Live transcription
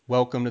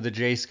Welcome to the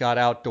J Scott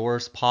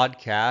Outdoors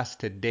podcast.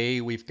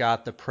 Today we've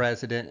got the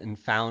president and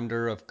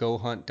founder of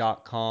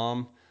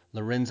GoHunt.com,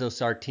 Lorenzo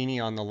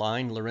Sartini, on the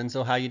line.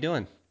 Lorenzo, how you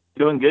doing?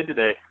 Doing good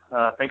today.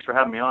 Thanks for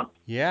having me on.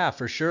 Yeah,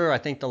 for sure. I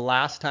think the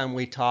last time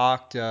we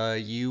talked,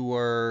 you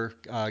were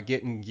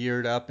getting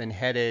geared up and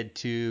headed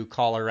to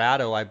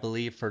Colorado, I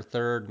believe, for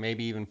third,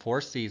 maybe even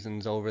fourth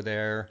seasons over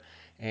there,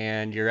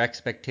 and your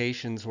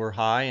expectations were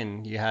high,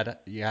 and you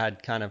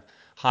had kind of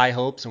high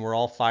hopes, and we're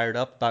all fired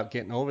up about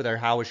getting over there.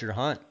 How was your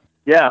hunt?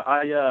 Yeah,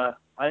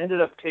 I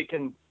ended up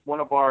taking one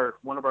of our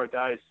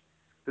guys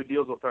who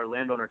deals with our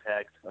landowner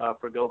tags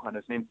for Go Hunt.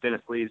 His name's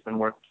Dennis Lee. He's been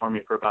working for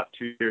me for about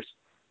 2 years.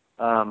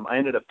 I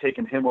ended up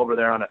taking him over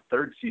there on a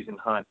third season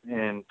hunt,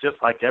 and just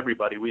like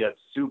everybody, we had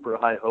super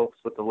high hopes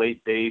with the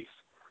late dates,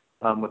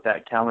 with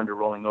that calendar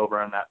rolling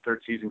over and that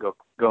third season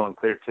going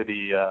clear to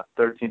the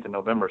 13th of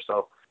November.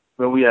 So,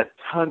 when we had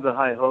tons of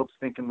high hopes,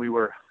 thinking we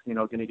were,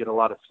 going to get a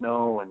lot of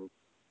snow and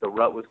the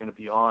rut was going to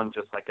be on,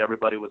 just like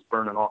everybody was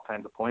burning all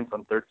kinds of points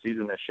on third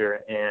season this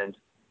year, and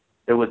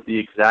it was the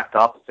exact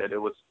opposite.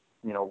 It was,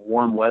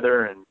 warm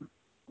weather and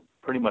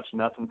pretty much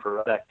nothing for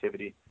rut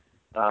activity.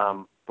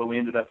 But we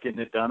ended up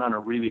getting it done on a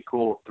really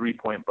cool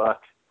 3-point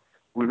buck.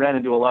 We ran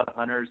into a lot of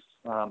hunters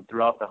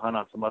throughout the hunt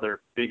on some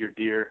other bigger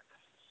deer,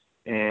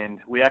 and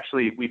we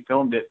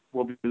filmed it.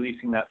 We'll be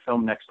releasing that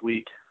film next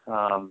week.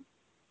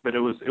 But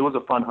it was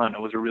a fun hunt.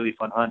 It was a really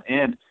fun hunt,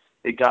 and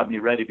it got me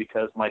ready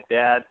because my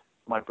dad,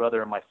 my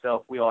brother, and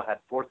myself, we all had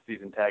fourth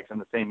season tags in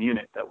the same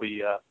unit that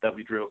we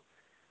drew.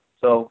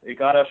 So it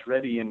got us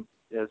ready, and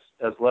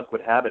as luck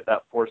would have it,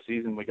 that fourth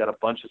season we got a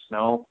bunch of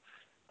snow.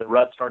 The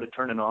rut started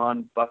turning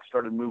on, bucks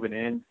started moving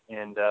in,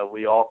 and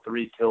we all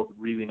three killed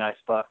really nice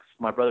bucks.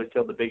 My brother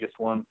killed the biggest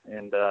one,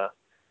 and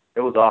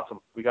it was awesome.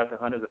 We got to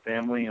hunt as a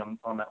family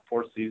on that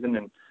fourth season,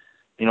 and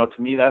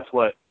to me, that's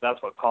what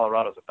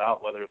Colorado's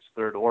about. Whether it's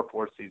third or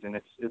fourth season,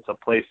 it's a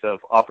place of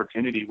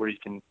opportunity where you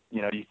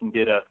can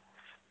get a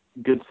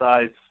good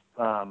size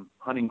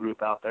hunting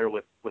group out there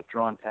with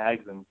drawn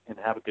tags and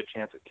have a good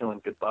chance at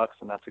killing good bucks,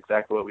 and that's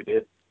exactly what we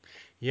did.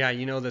 Yeah,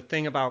 the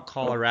thing about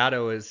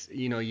Colorado is,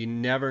 you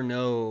never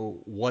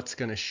know what's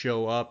going to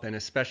show up, and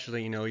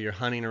especially, you're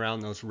hunting around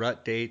those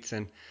rut dates,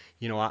 and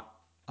you know,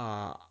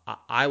 I,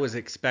 I was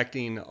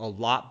expecting a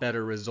lot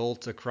better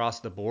results across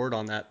the board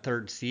on that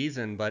third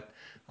season, but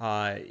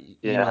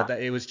Yeah,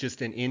 that it was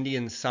just an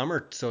Indian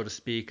summer, so to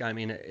speak. I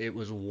mean, it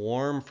was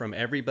warm from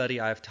everybody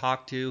I've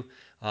talked to.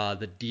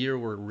 The deer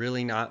were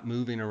really not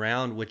moving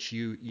around, which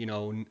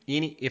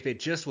if it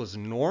just was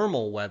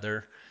normal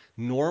weather,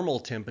 normal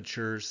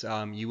temperatures,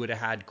 you would have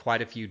had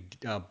quite a few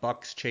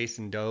bucks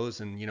chasing does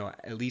and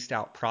at least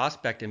out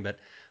prospecting. But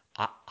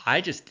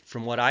I just,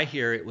 from what I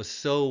hear, it was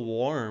so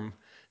warm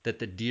that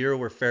the deer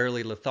were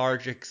fairly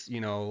lethargic.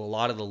 A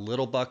lot of the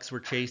little bucks were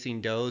chasing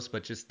does,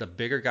 but just the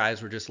bigger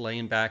guys were just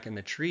laying back in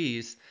the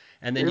trees.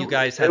 And then it you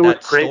guys it had was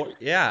that crazy. storm.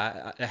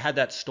 Yeah, it had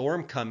that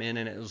storm come in,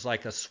 and it was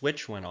like a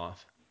switch went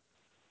off.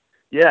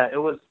 Yeah, it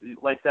was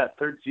like that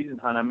third season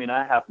hunt. I mean,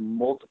 I have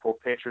multiple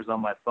pictures on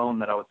my phone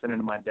that I was sending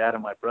to my dad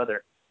and my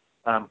brother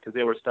because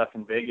they were stuck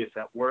in Vegas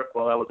at work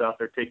while I was out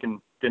there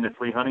taking Dennis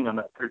Lee hunting on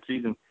that third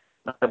season.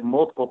 I have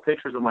multiple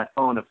pictures on my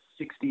phone of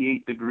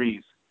 68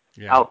 degrees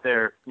Yeah. out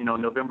there,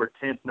 November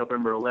 10th,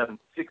 November 11th,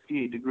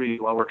 68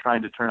 degrees while we're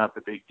trying to turn out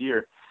the big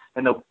deer.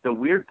 And the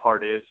weird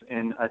part is,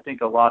 and I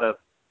think a lot of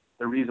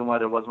the reason why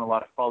there wasn't a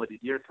lot of quality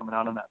deer coming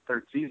out on that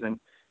third season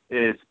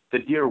is the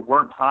deer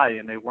weren't high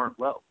and they weren't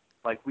low.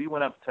 Like we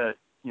went up to,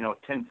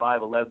 10,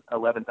 5,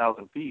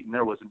 11,000 feet and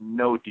there was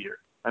no deer.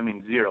 I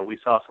mean, zero. We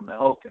saw some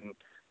elk and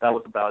that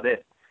was about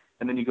it.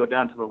 And then you go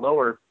down to the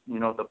lower,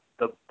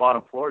 the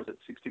bottom floors at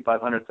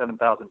 6,500,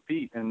 7,000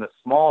 feet, and the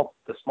small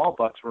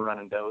bucks were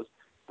running does,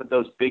 but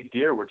those big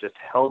deer were just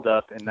held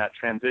up in that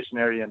transition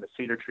area and the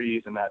cedar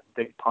trees and that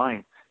thick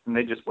pine, and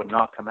they just would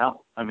not come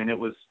out. I mean, it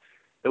was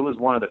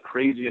one of the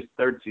craziest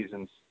third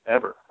seasons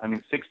ever. I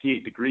mean,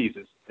 68 degrees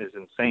is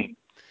insane.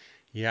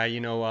 Yeah,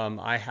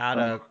 I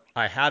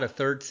had a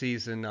third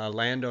season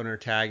landowner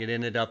tag. It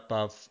ended up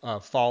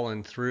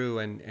falling through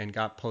and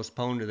got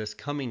postponed to this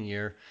coming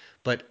year.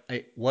 But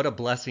what a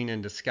blessing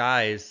in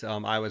disguise.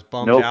 I was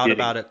bummed No out kidding.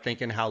 about it,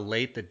 thinking how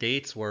late the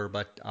dates were.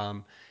 But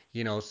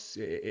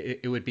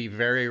it would be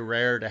very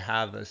rare to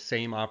have the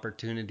same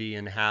opportunity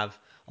and have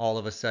all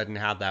of a sudden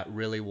have that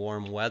really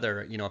warm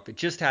weather. If it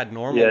just had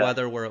normal Yeah.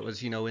 weather where it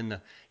was, in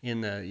the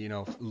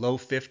low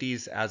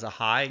 50s as a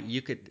high,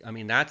 you could, I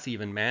mean, that's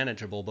even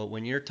manageable. But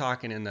when you're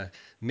talking in the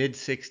mid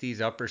 60s,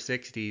 upper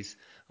 60s,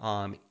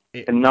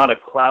 And not a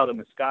cloud in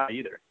the sky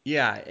either.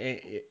 yeah,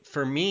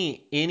 for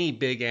me, any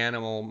big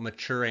animal,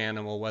 mature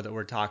animal, whether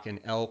we're talking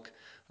elk,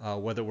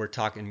 whether we're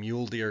talking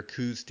mule deer,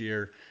 coos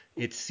deer,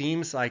 it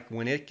seems like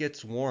when it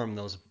gets warm,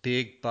 those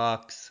big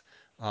bucks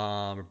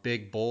or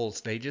big bulls,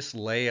 they just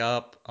lay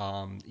up.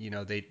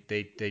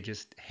 They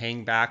just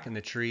hang back in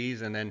the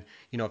trees, and then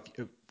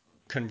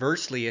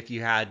conversely, if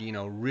you had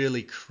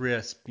really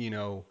crisp,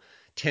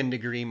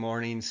 10-degree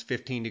mornings,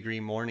 15-degree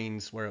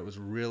mornings where it was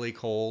really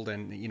cold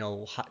and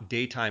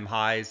daytime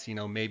highs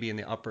maybe in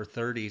the upper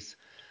 30s,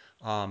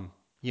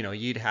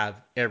 you'd have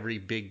every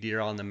big deer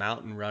on the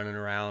mountain running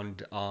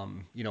around,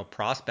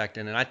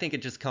 prospecting. And I think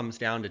it just comes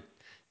down to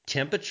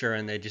temperature,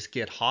 and they just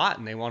get hot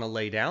and they want to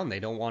lay down. They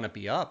don't want to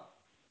be up.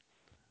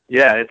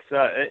 Yeah,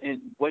 it's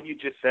and what you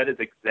just said is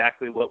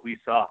exactly what we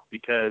saw,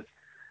 because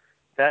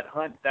that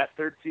hunt, that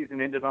third season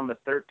ended on the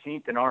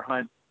 13th, and our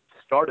hunt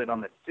started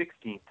on the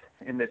 16th.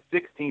 And the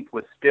 16th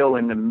was still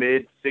in the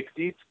mid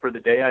 60s for the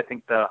day. I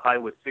think the high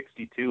was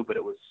 62, but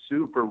it was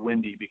super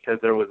windy because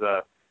there was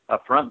a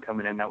front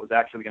coming in that was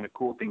actually going to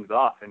cool things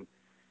off. And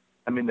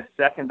I mean, the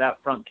second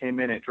that front came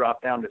in, it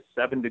dropped down to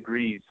 7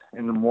 degrees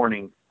in the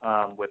morning,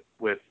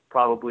 with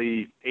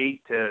probably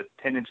 8 to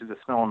 10 inches of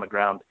snow on the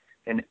ground,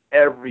 and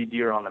every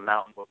deer on the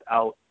mountain was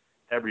out.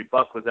 Every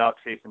buck was out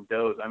chasing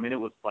does. I mean, it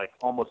was like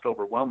almost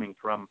overwhelming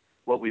from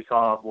what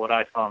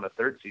I saw in the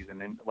third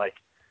season. And like,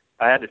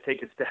 I had to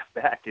take a step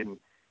back and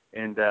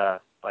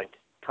like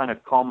kind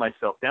of calm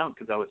myself down,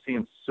 because I was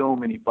seeing so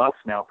many bucks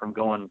now from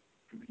going,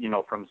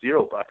 from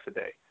 0 bucks a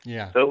day.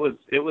 Yeah. So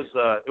it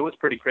was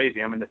pretty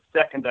crazy. I mean, the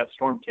second that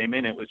storm came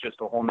in, it was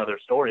just a whole nother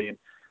story. And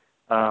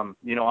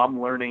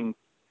I'm learning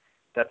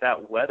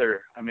that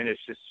weather, I mean, it's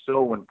just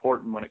so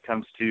important when it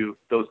comes to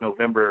those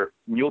November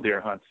mule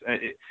deer hunts.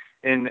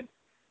 And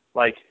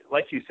like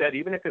you said,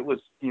 even if it was,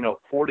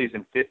 40s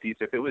and 50s,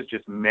 if it was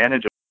just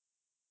manageable,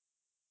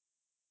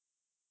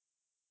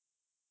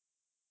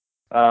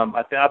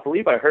 I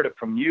believe I heard it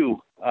from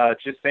you,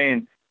 just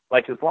saying,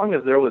 like, as long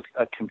as there was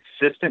a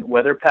consistent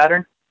weather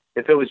pattern,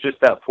 if it was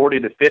just that 40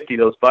 to 50,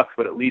 those bucks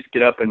would at least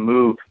get up and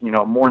move,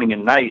 morning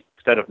and night,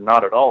 instead of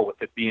not at all,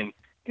 with it being,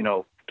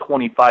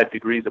 25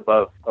 degrees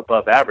above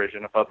average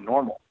and above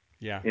normal.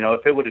 Yeah.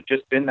 If it would have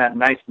just been that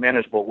nice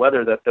manageable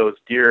weather that those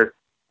deer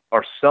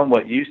are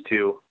somewhat used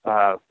to,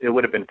 it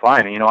would have been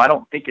fine. I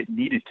don't think it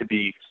needed to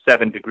be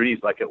 7 degrees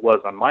like it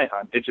was on my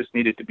hunt. It just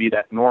needed to be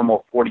that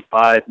normal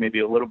 45, maybe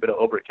a little bit of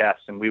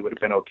overcast, and we would have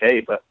been okay.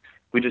 But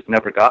we just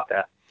never got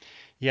that.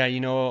 Yeah,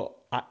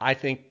 I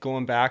think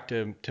going back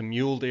to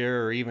mule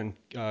deer, or even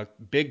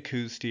big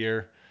Coues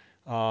deer,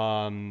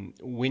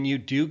 when you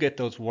do get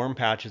those warm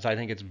patches, I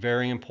think it's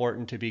very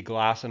important to be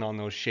glassing on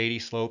those shady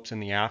slopes in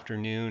the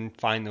afternoon.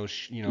 Find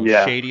those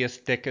Yeah.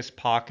 shadiest, thickest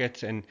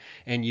pockets, and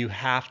you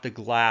have to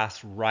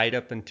glass right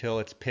up until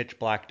it's pitch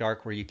black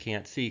dark where you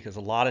can't see, because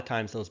a lot of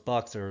times those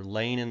bucks are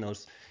laying in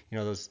those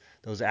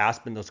those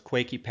aspen, those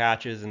quaky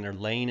patches, and they're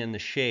laying in the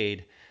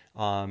shade.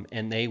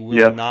 And they will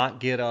Yep. not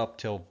get up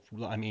till,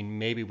 I mean,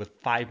 maybe with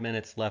 5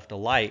 minutes left of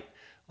light.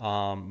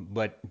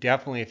 But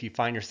definitely, if you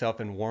find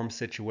yourself in warm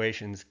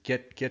situations,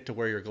 get to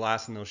where you're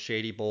glassing those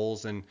shady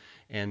bowls,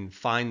 and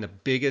find the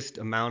biggest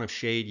amount of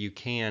shade you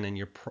can, and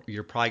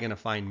you're probably going to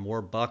find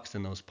more bucks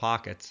in those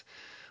pockets.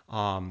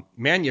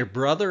 Man, your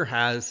brother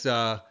has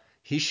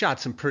he shot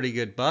some pretty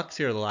good bucks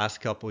here the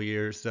last couple of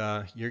years.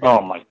 Oh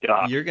my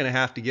God. You're gonna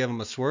have to give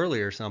him a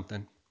swirly or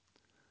something.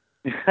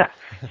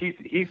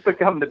 He's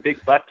become the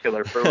big buck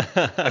killer for,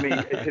 I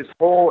mean, his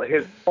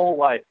whole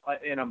life,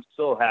 and I'm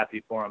so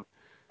happy for him.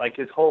 Like,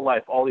 his whole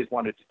life, all he's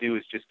wanted to do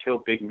is just kill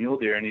big mule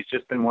deer, and he's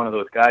just been one of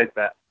those guys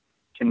that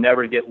can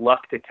never get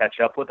luck to catch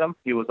up with him.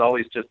 He was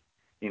always just,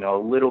 a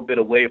little bit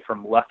away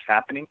from luck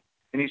happening,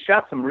 and he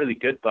shot some really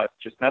good bucks,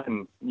 just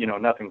nothing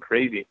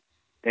crazy.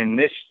 And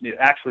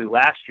actually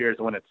last year is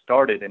when it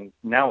started, and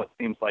now it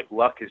seems like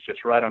luck is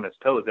just right on his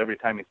toes every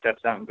time he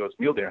steps out and goes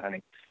mule deer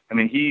hunting. I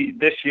mean,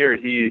 this year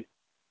he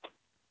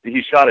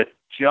shot a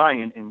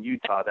giant in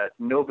Utah that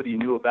nobody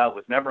knew about,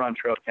 was never on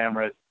trail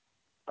cameras.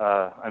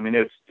 I mean,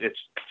 it's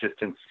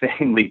just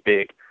insanely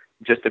big,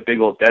 just a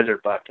big old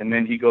desert buck. And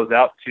then he goes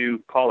out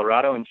to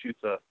Colorado and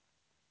shoots a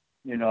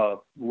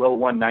low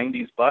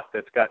 190s buck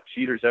that's got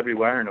cheaters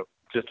everywhere and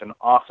just an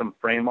awesome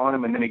frame on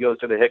him. And then he goes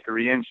to the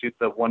Hickory and shoots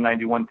a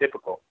 191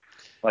 typical.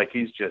 Like,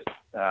 he's just,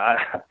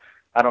 I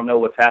don't know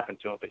what's happened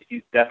to him, but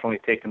he's definitely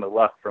taken the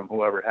luck from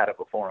whoever had it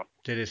before him.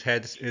 Is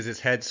his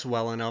head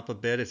swelling up a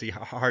bit? Is he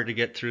hard to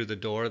get through the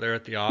door there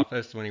at the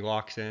office when he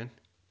walks in?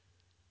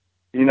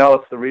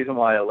 It's the reason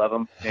why I love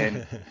him.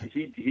 And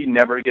he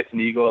never gets an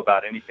ego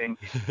about anything.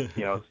 He's,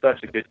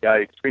 such a good guy,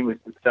 extremely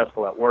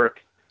successful at work.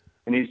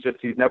 And he's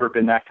never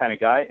been that kind of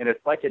guy. And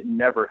it's like it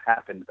never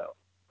happened, though.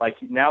 Like,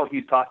 now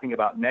he's talking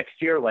about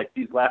next year, like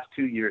these last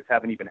 2 years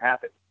haven't even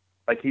happened.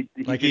 Like, he's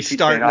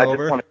starting saying,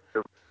 over.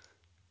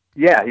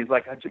 Yeah, he's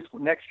like,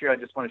 next year I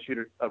just want to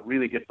shoot a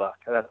really good buck.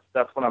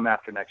 That's what I'm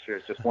after next year,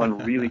 is just one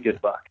really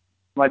good buck.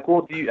 I'm like,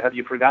 well, have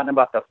you forgotten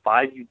about the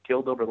 5 you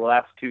killed over the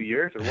last 2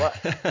 years, or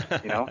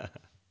what?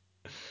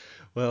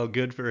 Well,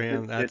 good for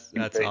him. That's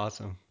Great.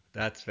 awesome.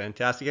 That's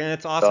fantastic, and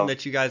it's awesome So,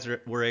 that you guys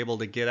were able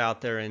to get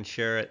out there and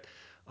share it,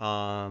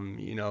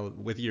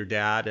 with your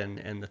dad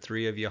and the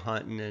three of you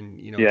hunting, and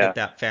yeah, get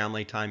that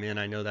family time in.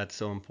 I know that's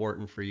so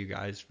important for you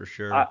guys, for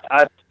sure.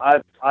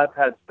 I've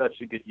had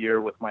such a good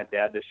year with my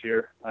dad this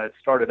year. It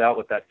started out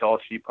with that Dall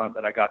sheep hunt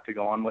that I got to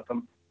go on with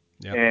him,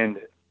 Yep. and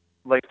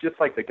just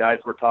like the guys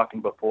were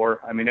talking before.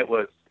 I mean, it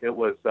was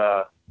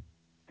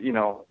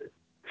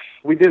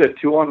we did a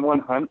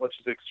 2-on-1 hunt, which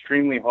is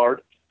extremely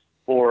hard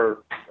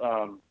for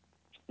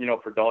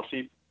for Dall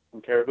sheep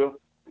and caribou.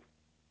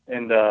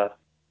 And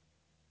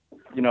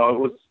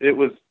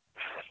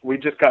we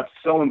just got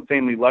so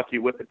insanely lucky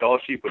with the Dall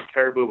sheep, with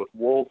caribou, with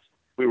wolves.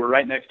 We were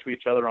right next to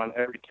each other on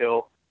every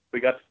kill. We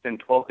got to spend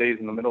 12 days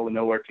in the middle of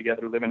nowhere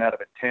together, living out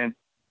of a tent.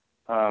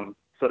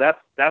 So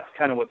that's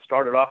kind of what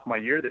started off my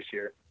year this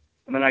year.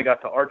 And then I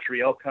got to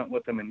archery elk hunt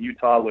with them in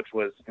Utah, which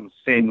was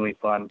insanely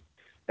fun.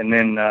 And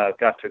then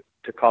got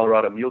to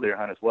Colorado mule deer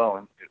hunt as well,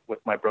 and with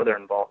my brother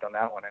involved on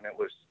that one.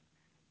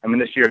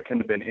 And this year couldn't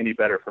have been any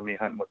better for me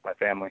hunting with my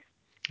family.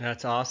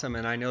 That's awesome.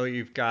 And I know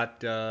you've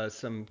got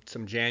some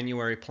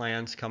January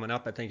plans coming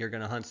up. I think you're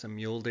going to hunt some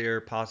mule deer,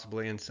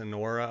 possibly in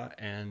Sonora,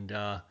 and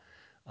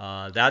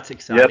that's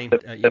exciting.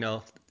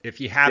 Yep,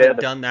 if you haven't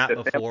the, done that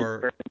the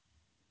before,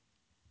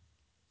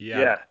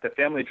 the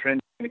family trend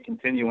is going to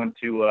continue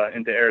into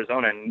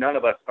Arizona, and none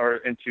of us are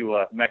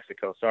into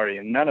Mexico. Sorry,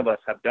 and none of us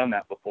have done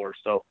that before.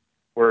 So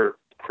we're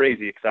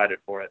crazy excited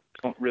for it.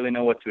 Don't really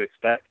know what to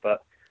expect,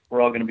 but we're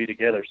all going to be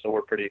together, so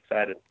we're pretty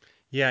excited.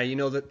 Yeah,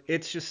 that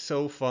it's just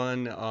so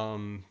fun.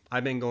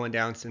 I've been going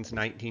down since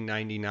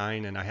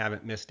 1999, and I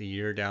haven't missed a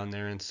year down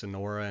there in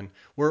Sonora. And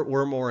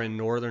we're more in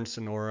northern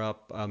Sonora,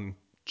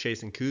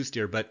 chasing Coues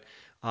deer. But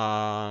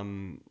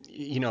the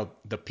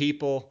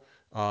people,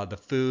 the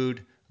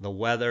food, the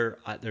weather,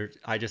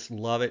 I just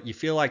love it. You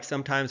feel like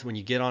sometimes when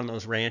you get on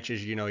those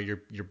ranches,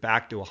 you're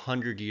back to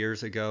 100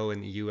 years ago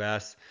in the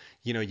U.S.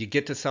 You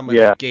get to some of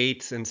the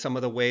gates and some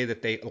of the way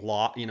that they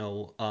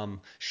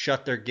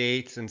shut their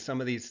gates, and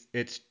some of these,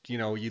 it's,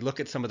 you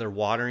look at some of their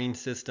watering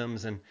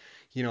systems, and,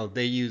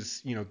 they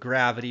use,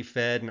 gravity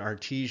fed and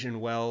artesian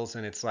wells.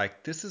 And it's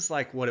like, this is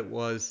like what it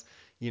was,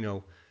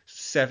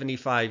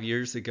 75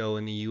 years ago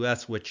in the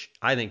US, which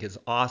I think is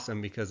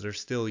awesome because they're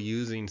still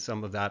using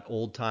some of that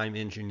old time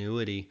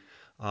ingenuity,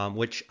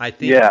 which I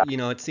think,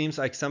 it seems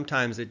like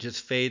sometimes it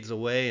just fades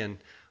away. And,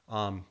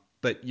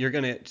 but you're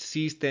going to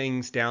see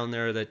things down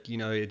there that,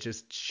 it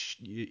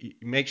just you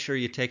make sure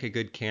you take a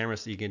good camera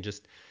so you can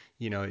just,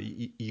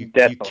 you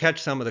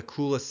catch some of the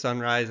coolest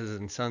sunrises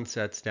and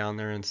sunsets down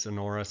there in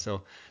Sonora.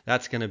 So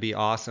that's going to be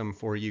awesome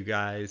for you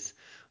guys.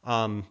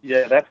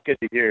 That's good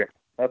to hear.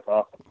 That's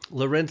awesome.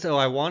 Lorenzo,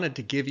 I wanted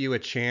to give you a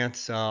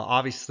chance.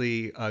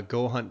 Obviously,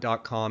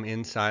 GoHunt.com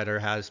Insider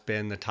has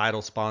been the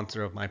title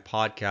sponsor of my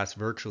podcast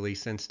virtually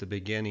since the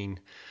beginning.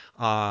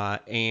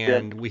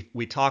 And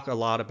we talk a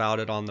lot about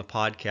it on the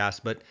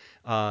podcast, but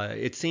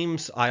it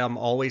seems I am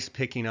always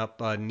picking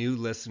up new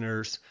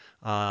listeners,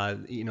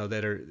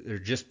 that are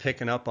just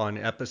picking up on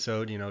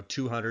episode,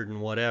 200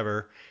 and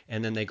whatever,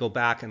 and then they go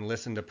back and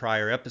listen to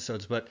prior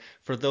episodes. But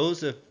for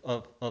those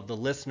of the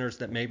listeners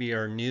that maybe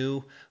are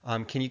new,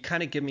 can you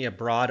kind of give me a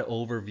broad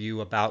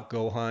overview about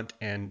GoHunt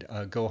and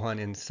GoHunt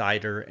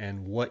Insider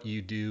and what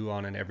you do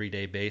on an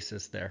everyday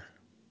basis there?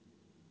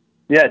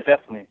 Yeah,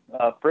 definitely.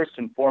 First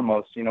and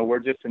foremost, we're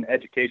just an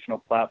educational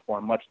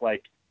platform, much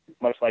like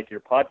your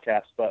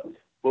podcast. But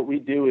what we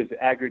do is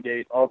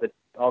aggregate all the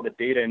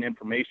data and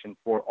information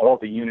for all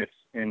the units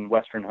in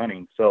Western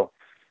hunting. So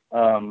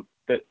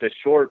the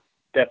short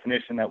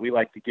definition that we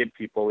like to give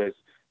people is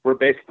we're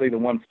basically the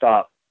one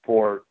stop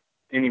for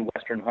any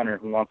Western hunter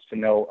who wants to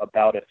know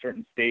about a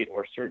certain state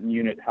or certain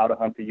unit, how to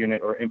hunt the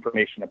unit, or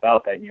information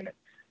about that unit.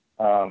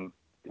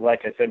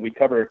 Like I said, we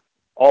cover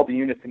all the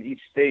units in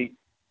each state,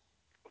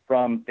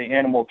 from the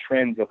animal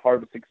trends of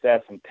harvest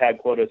success and tag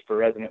quotas for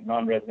resident,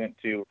 non-resident,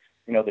 to,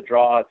 the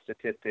draw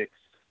statistics,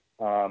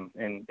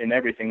 and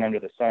everything under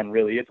the sun.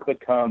 Really, it's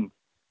become,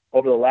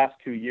 over the last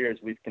 2 years,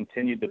 we've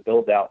continued to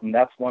build out. And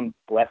that's one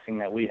blessing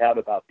that we have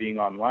about being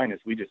online, is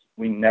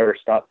we never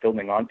stop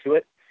building onto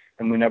it,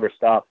 and we never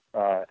stop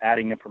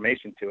adding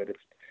information to it.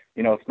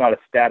 It's not a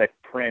static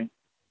print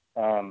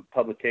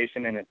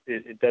publication, and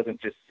it doesn't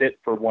just sit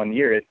for 1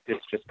 year.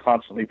 It's just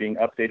constantly being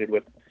updated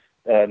with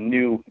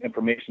new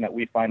information that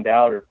we find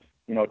out, or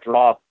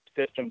draw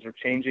systems are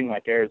changing,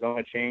 like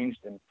Arizona changed,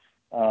 and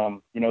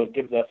it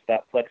gives us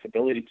that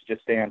flexibility to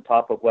just stay on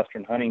top of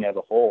Western hunting as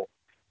a whole.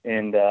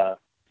 And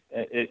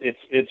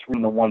it's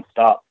really the one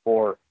stop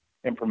for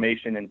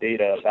information and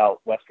data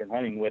about Western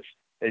hunting, which,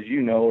 as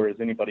you know, or as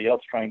anybody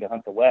else trying to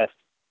hunt the West,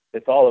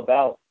 it's all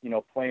about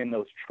playing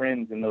those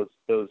trends and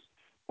those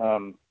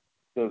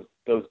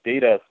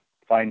data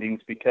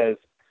findings, because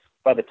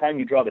by the time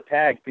you draw the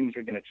tag, things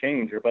are going to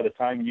change. Or by the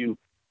time you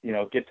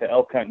get to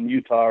elk hunt in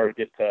Utah, or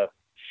get to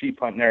sheep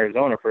hunt in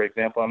Arizona, for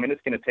example,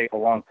 it's going to take a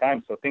long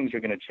time. So things are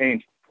going to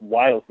change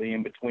wildly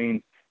in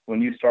between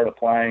when you start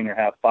applying or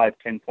have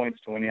 5-10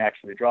 points to when you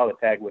actually draw the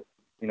tag with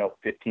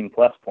 15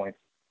 plus points.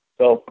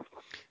 So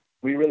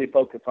we really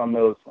focus on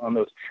those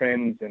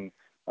trends and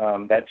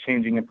that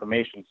changing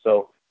information,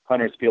 so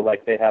hunters feel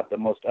like they have the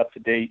most up to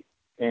date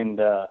and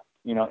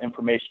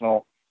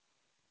informational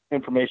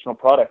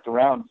product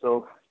around,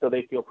 so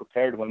they feel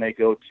prepared when they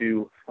go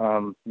to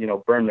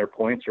burn their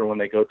points, or when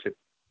they go to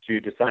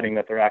deciding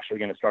that they're actually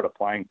going to start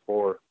applying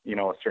for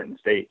a certain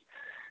state.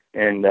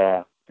 And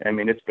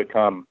it's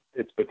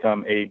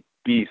become a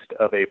beast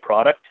of a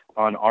product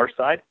on our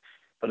side,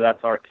 but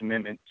that's our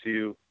commitment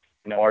to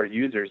our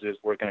users, is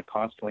we're going to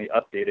constantly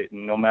update it,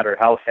 and no matter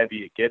how heavy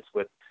it gets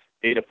with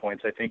data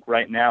points. I think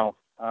right now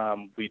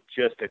we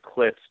just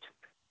eclipsed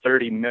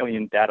 30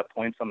 million data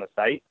points on the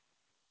site.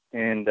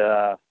 And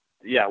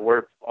yeah,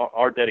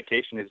 our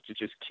dedication is to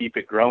just keep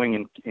it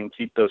growing and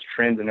keep those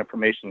trends and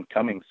information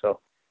coming. So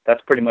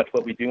that's pretty much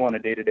what we do on a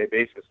day-to-day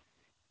basis.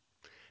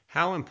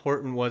 How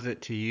important was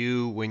it to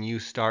you when you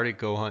started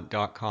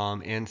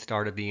GoHunt.com and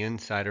started the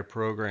Insider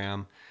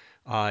program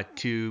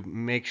to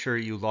make sure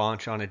you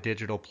launch on a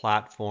digital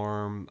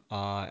platform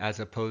as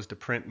opposed to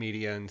print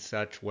media and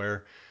such,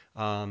 where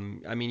I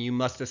mean, you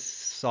must have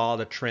saw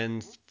the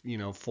trends,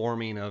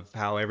 forming of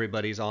how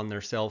everybody's on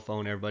their cell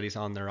phone, everybody's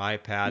on their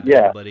iPad,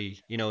 Yeah. everybody,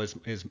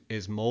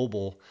 is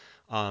mobile.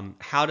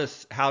 How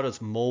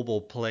does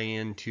mobile play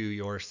into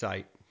your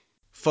site?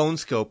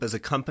 PhoneScope is a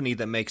company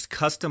that makes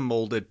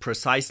custom-molded,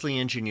 precisely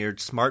engineered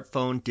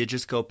smartphone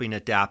digiscoping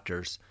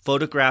adapters.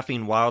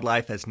 Photographing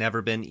wildlife has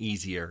never been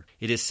easier.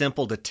 It is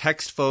simple to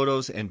text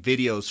photos and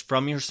videos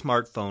from your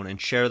smartphone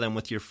and share them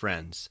with your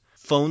friends.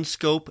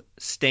 PhoneScope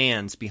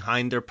stands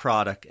behind their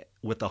product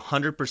with a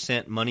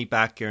 100%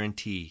 money-back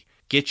guarantee.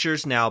 Get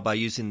yours now by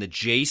using the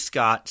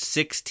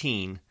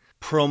JScott16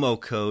 promo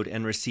code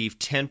and receive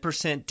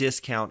 10%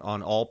 discount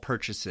on all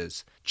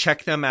purchases.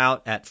 Check them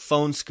out at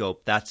PhoneScope.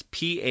 That's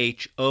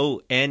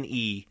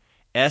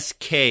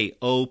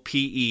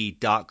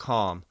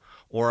PhoneSkope.com,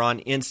 or on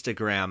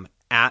Instagram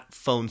at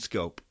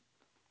PhoneScope.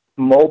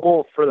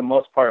 Mobile, for the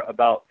most part,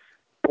 about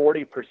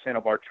 40%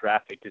 of our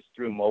traffic is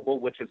through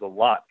mobile, which is a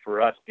lot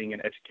for us being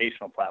an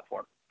educational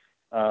platform.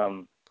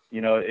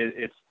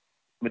 It's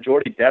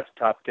majority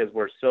desktop because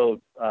we're so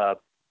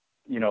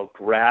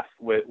graph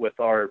with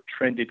our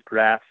trended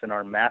graphs and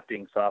our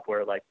mapping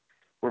software. Like,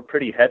 we're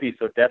pretty heavy,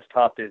 so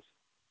desktop is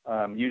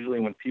usually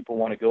when people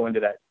want to go into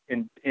that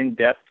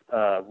in-depth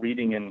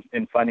reading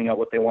and finding out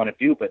what they want to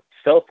do. But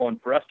cell phone,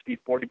 for us to be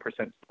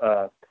 40%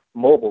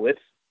 mobile, it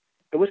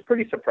was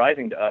pretty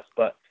surprising to us.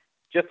 But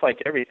just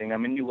like everything, I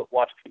mean, you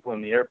watch people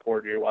in the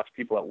airport, or you watch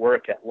people at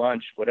work, at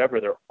lunch,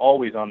 whatever, they're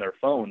always on their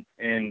phone.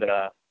 And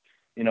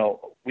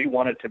we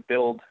wanted to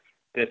build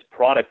this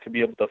product to be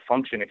able to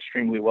function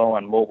extremely well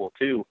on mobile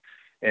too.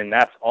 And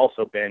that's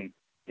also been,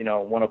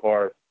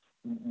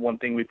 one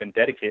thing we've been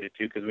dedicated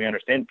to, because we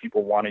understand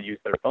people want to use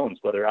their phones,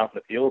 whether out in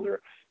the field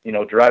or,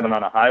 driving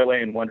on a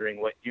highway and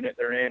wondering what unit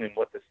they're in and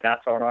what the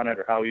stats are on it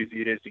or how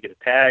easy it is to get a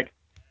tag,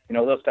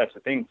 those types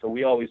of things. So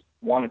we always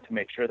wanted to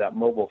make sure that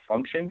mobile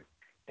functioned.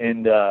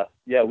 And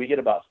we get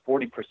about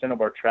 40%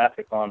 of our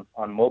traffic on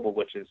mobile,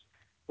 which is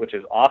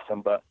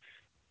awesome. But,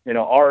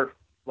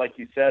 like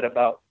you said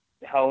about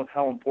how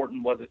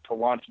important was it to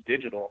launch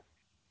digital,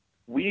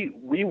 I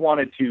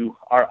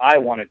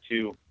wanted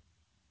to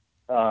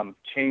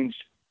change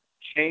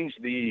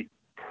the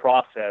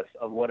process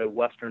of what a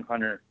Western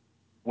hunter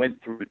went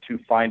through to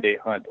find a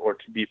hunt or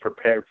to be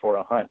prepared for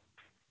a hunt.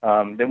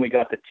 Then we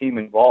got the team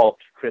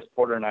involved. Chris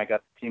Porter and I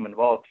got the team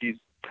involved. He's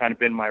kind of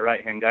been my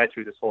right-hand guy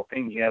through this whole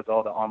thing. He has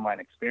all the online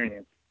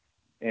experience.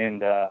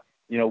 And,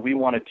 we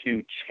wanted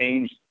to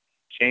change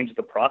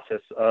the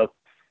process of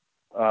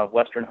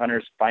Western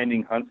hunters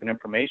finding hunts and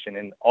information.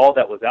 And all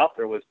that was out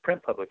there was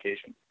print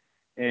publication.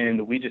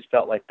 And we just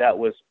felt like that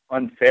was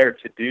unfair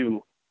to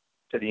do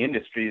to the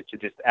industry, is to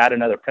just add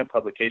another print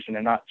publication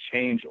and not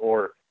change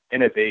or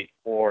innovate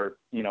or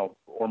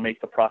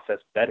make the process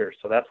better.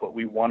 So that's what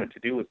we wanted to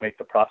do, was make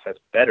the process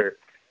better.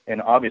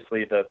 And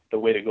obviously the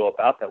way to go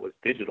about that was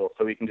digital,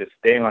 so we can just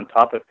stay on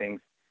top of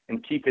things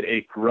and keep it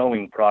a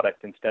growing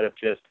product instead of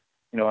just,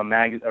 a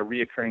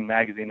reoccurring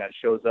magazine that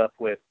shows up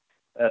with,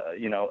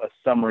 a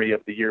summary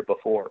of the year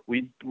before.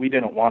 We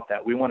didn't want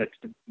that. We wanted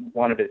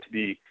it to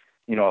be,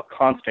 a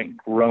constant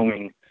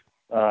growing,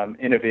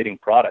 innovating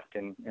product.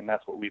 And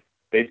that's what we've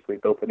basically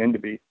built it into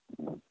be.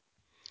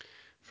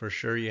 For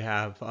sure you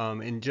have.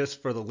 And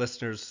just for the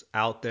listeners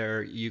out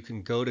there, you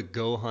can go to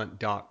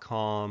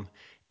GoHunt.com,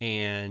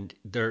 and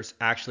there's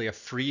actually a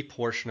free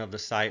portion of the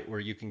site where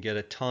you can get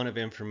a ton of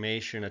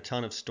information, a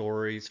ton of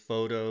stories,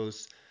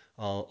 photos,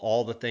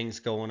 all the things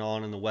going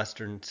on in the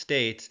Western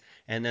states.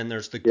 And then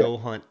there's the Go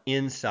Hunt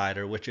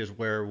Insider, which is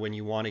where, when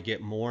you want to get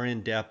more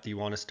in depth, you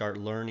want to start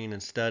learning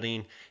and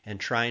studying and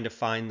trying to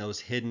find those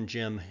hidden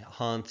gem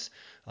hunts,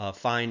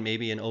 find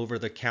maybe an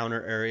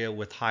over-the-counter area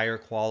with higher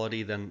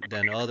quality than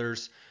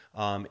others.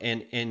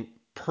 And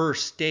per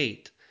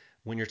state,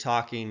 when you're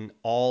talking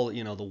all,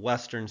 the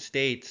Western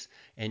states,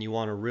 and you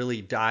want to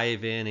really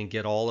dive in and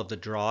get all of the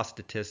draw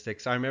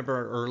statistics. I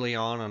remember early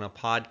on a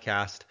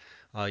podcast,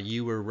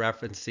 you were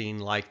referencing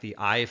like the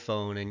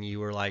iPhone, and you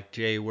were like,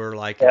 Jay, we're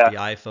like at the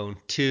iPhone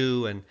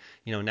 2, and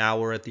now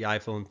we're at the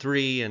iPhone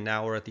 3, and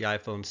now we're at the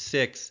iPhone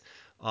 6.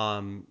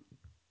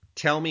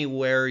 Tell me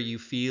where you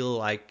feel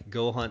like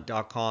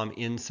GoHunt.com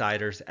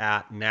Insider's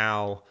at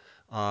now,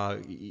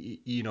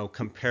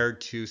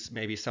 compared to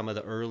maybe some of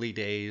the early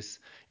days,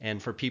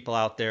 and for people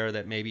out there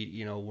that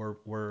maybe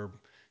were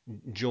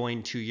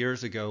joined 2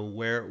 years ago,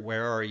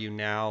 where are you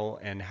now,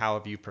 and how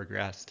have you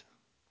progressed?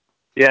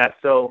 Yeah,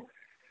 so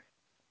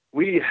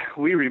we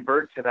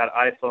revert to that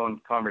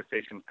iPhone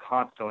conversation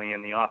constantly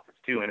in the office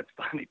too, and it's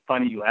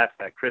funny you asked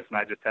that. Chris and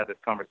I just had this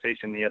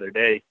conversation the other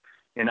day,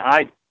 and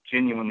I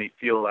genuinely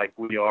feel like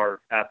we are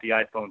at the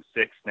iPhone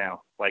 6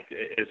 now, like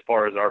as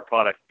far as our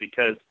product,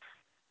 because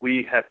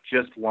we have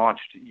just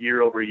launched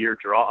year-over-year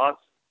draw odds,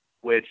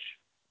 which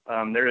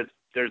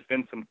there's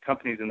been some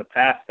companies in the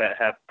past that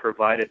have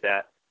provided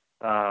that.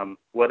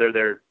 Whether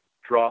their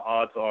draw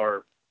odds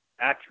are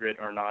accurate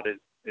or not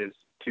is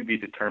to be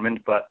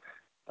determined, but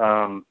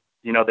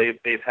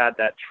they've had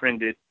that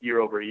trended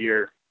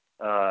year-over-year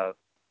draw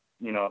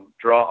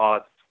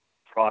odds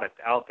product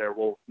out there.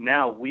 Well,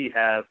 now we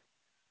have,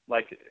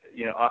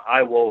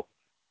 I will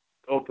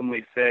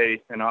openly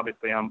say, and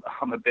obviously I'm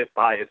a bit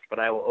biased, but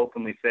I will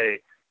openly say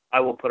I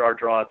will put our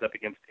draws up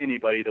against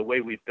anybody. The way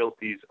we've built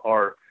these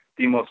are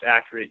the most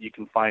accurate you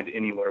can find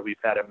anywhere. We've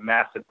had a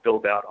massive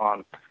build out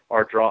on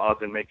our draw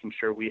odds and making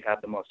sure we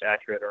have the most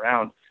accurate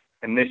around.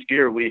 And this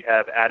year we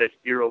have added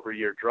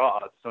year-over-year draw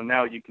odds. So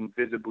now you can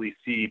visibly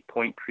see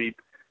point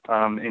creep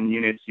in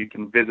units. You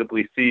can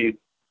visibly see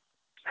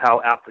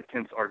how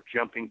applicants are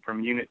jumping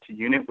from unit to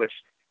unit, which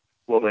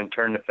will in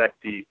turn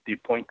affect the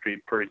point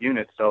creep per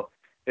unit. So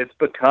it's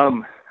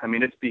become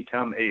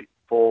a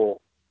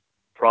full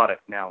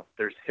product now.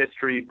 There's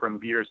history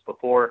from years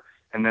before,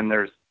 and then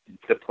there's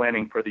the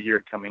planning for the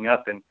year coming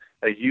up. And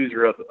a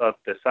user of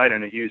the site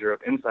and a user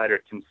of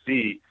Insider can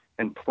see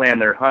and plan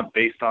their hunt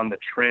based on the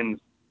trends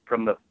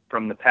from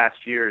the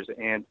past years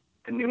and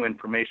the new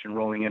information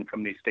rolling in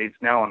from these states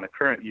now on the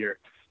current year.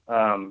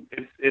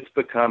 It's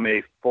become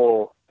a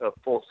full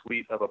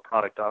suite of a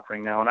product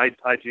offering now. And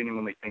I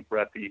genuinely think we're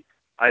at the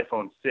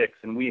iPhone 6,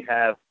 and we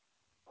have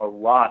a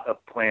lot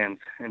of plans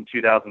in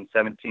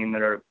 2017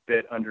 that are a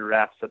bit under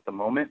wraps at the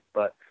moment,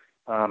 but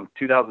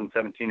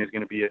 2017 is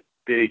going to be a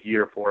big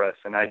year for us,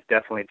 and I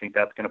definitely think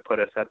that's going to put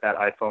us at that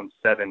iPhone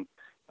 7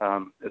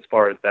 as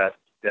far as that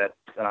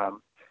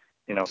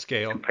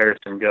scale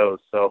comparison goes.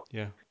 So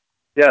yeah,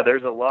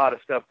 there's a lot of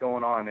stuff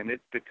going on, and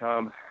it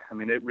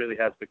really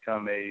has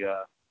become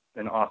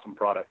an awesome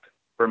product.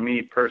 For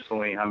me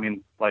personally,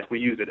 we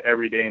use it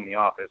every day in the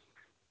office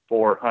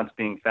for hunts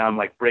being found,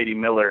 like Brady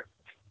Miller,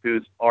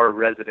 who's our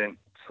resident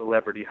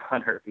celebrity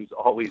hunter, who's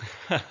always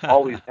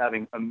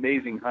having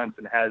amazing hunts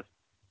and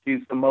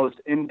he's the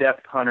most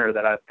in-depth hunter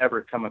that I've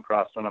ever come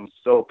across, and I'm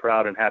so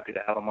proud and happy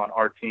to have him on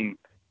our team.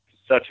 He's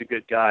such a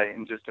good guy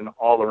and just an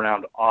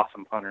all-around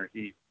awesome hunter.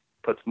 He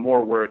puts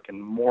more work and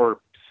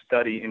more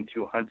study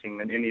into hunting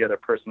than any other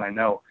person I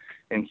know,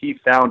 and he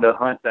found a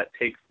hunt that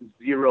takes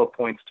 0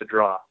 points to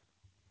draw.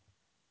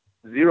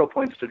 0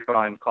 points to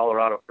draw in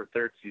Colorado for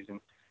third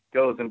season.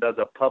 Goes and does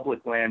a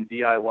public land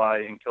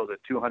DIY and kills a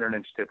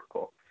 200-inch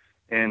typical.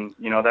 And,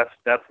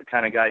 that's the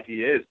kind of guy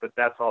he is, but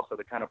that's also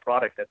the kind of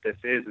product that this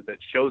is that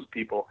shows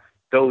people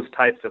those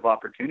types of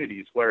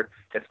opportunities where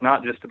it's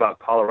not just about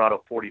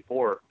Colorado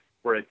 44,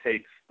 where it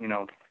takes,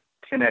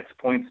 10x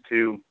points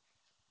to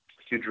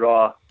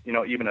draw,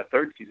 even a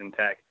third season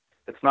tag.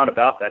 It's not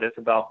about that. It's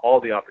about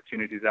all the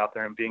opportunities out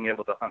there and being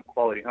able to hunt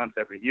quality hunts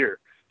every year.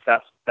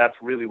 That's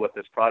really what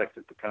this product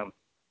has become.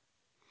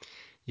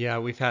 Yeah,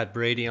 we've had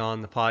Brady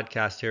on the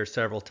podcast here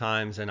several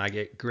times, and I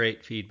get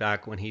great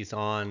feedback when he's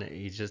on.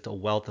 He's just a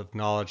wealth of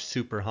knowledge,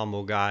 super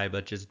humble guy,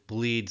 but just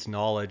bleeds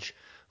knowledge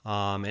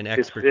and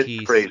expertise.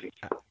 It's crazy.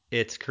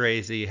 It's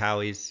crazy how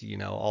he's,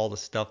 all the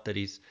stuff that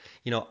he's,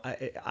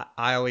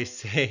 I always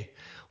say,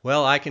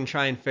 well, I can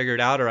try and figure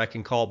it out, or I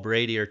can call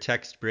Brady or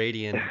text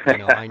Brady, and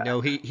I know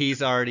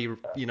he's already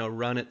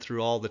run it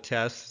through all the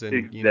tests,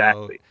 and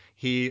exactly.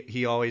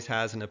 He always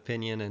has an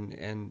opinion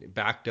and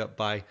backed up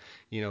by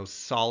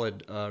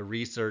solid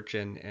research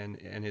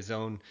and his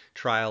own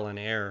trial and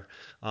error.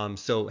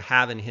 So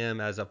having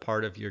him as a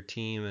part of your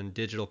team and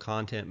digital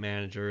content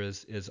manager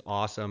is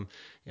awesome.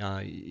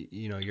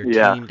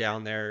 Team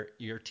down there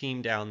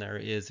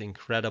is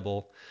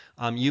incredible.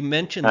 You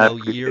mentioned though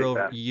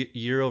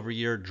year over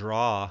year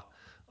draw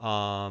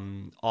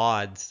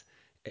odds.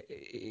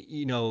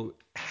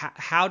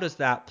 How does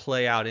that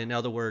play out? In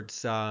other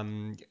words,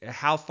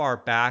 how far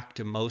back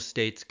do most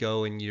states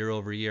go in year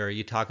over year? Are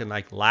you talking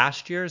like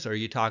last year's, or are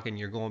you talking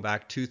you're going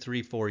back 2,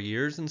 3, 4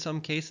 years in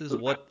some cases?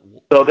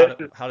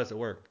 How does it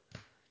work?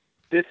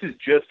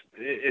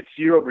 It's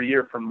year over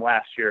year from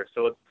last year.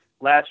 So it's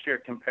last year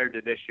compared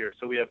to this year.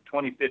 So we have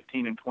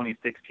 2015 and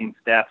 2016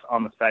 stats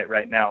on the site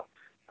right now.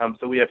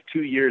 So we have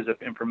 2 years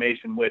of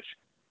information, which,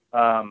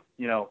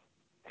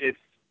 it's,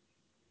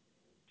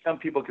 some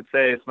people could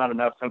say it's not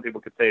enough. Some people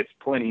could say it's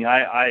plenty.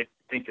 I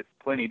think it's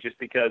plenty just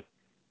because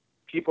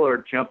people are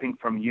jumping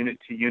from unit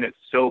to unit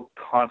so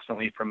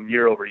constantly from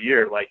year over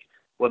year. Like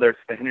whether it's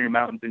the Henry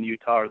Mountains in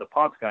Utah or the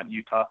Ponscot in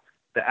Utah,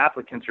 the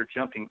applicants are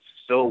jumping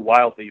so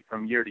wildly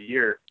from year to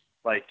year.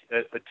 Like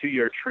a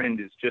 2-year trend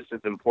is just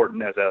as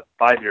important as a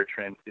 5-year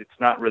trend. It's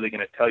not really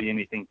going to tell you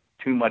anything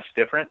too much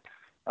different.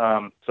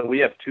 So we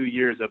have 2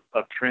 years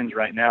of trends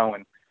right now.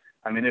 And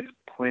it's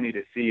plenty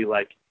to see.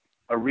 Like,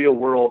 a real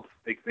world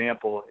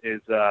example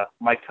is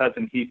my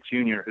cousin Heath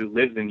Jr., who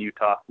lives in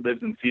Utah,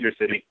 lives in Cedar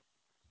City.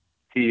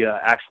 He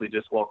actually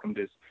just welcomed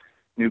his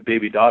new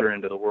baby daughter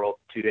into the world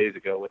 2 days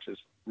ago, which is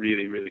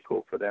really, really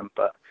cool for them.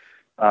 But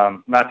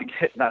not to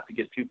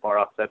get too far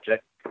off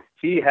subject.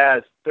 he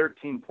has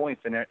 13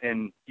 points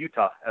in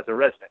Utah as a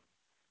resident.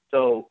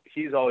 So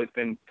he's always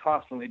been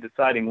constantly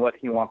deciding what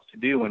he wants to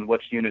do and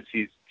which units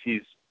he's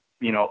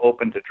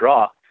open to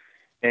draw.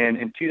 And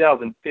in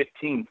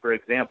 2015, for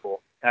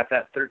example, at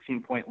that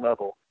 13-point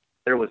level,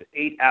 there was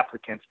 8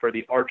 applicants for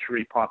the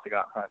archery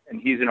Paunsaugunt hunt,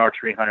 and he's an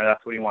archery hunter.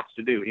 That's what he wants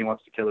to do. He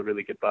wants to kill a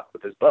really good buck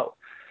with his bow.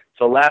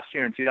 So last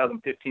year in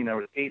 2015, there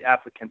was 8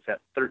 applicants at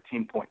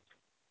 13 points.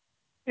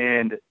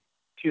 And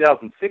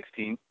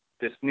 2016,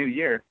 this new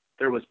year,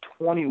 there was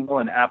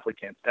 21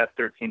 applicants at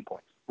 13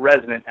 points,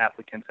 resident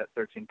applicants at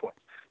 13 points.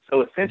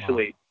 So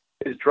essentially,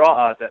 his draw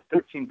odds at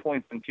 13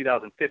 points in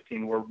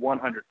 2015 were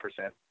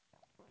 100%,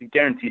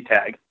 guaranteed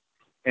tag.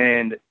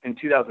 And in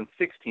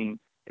 2016,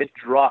 it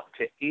dropped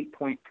to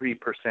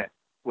 8.3%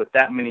 with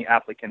that many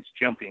applicants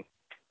jumping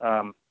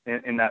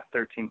in that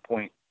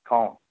 13-point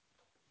column.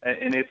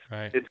 And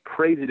it's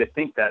crazy to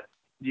think that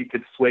you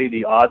could sway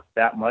the odds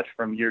that much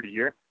from year to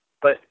year.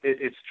 But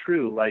it's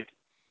true. Like,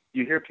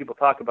 you hear people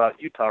talk about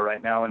Utah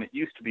right now, and it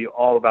used to be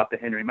all about the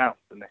Henry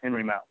Mountains and the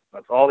Henry Mountains.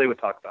 That's all they would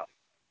talk about.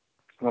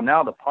 Well,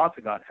 now the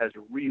Paunsaugunt has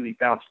really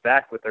bounced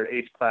back with their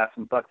age class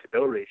and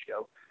buck-to-bill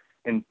ratio,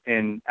 and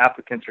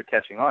applicants are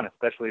catching on,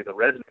 especially the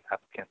resident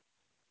applicants.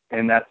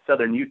 And that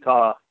southern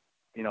Utah,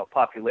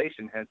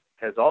 population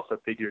has also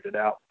figured it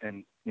out.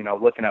 And,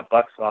 looking at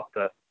bucks off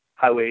the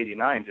Highway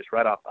 89, just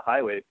right off the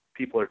highway,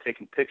 people are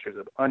taking pictures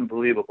of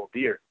unbelievable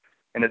deer.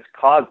 And it's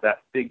caused that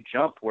big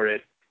jump where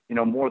it,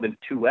 more than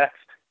 2x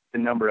the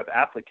number of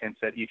applicants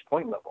at each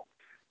point level.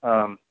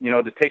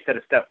 To take that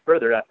a step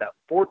further at that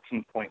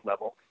 14-point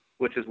level,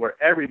 which is where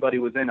everybody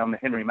was in on the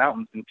Henry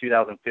Mountains in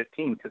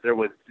 2015, because there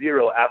was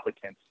 0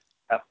 applicants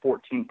at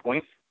 14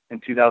 points in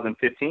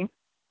 2015.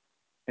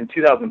 In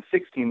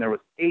 2016, there was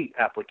 8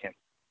 applicants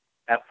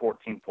at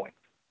 14 points.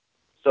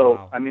 So,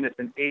 wow. I mean, it's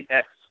an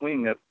 8x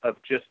swing of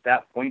just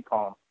that point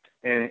column.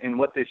 And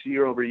what this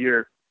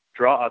year-over-year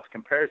draw odds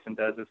comparison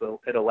does is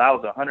it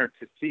allows a hunter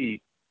to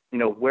see,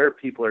 where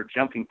people are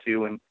jumping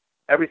to. And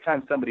every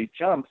time somebody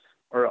jumps,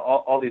 or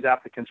all these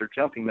applicants are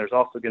jumping, there's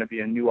also going to be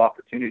a new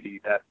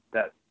opportunity that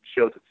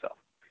shows itself,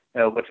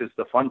 which is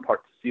the fun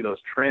part, to see those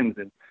trends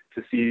and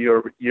to see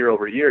year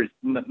over year.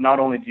 Not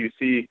only do you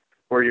see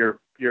where your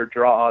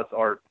draw odds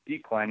are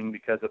declining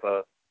because of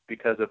a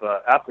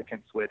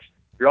applicant switch,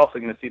 you're also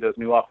going to see those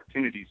new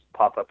opportunities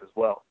pop up as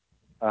well.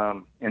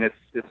 And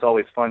it's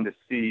always fun to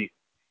see,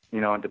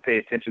 and to pay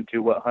attention to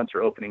what hunts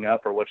are opening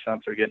up or which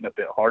hunts are getting a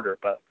bit harder.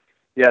 But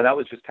yeah, that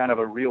was just kind of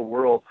a real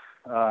world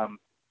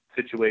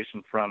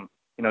situation from,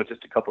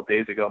 just a couple of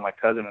days ago. My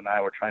cousin and I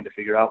were trying to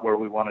figure out where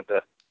we wanted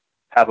to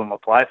have them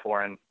apply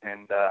for. And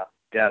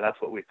yeah,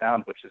 that's what we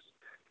found, which is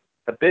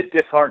a bit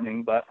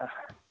disheartening, but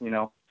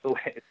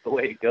it's the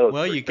way it goes.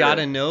 Well, you got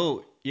to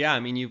know. Yeah,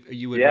 I mean,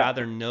 you would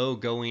rather know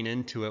going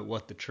into it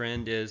what the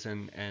trend is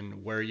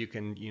and where you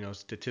can,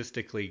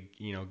 statistically,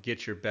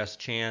 get your best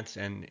chance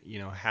and,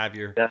 have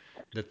your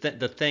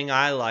the thing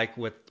I like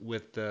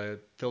with the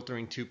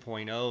filtering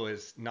 2.0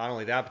 is not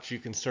only that, but you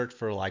can search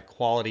for like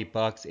quality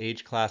bucks,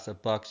 age class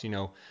of bucks,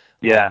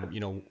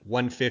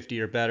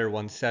 150 or better,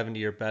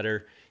 170 or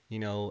better,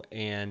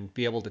 and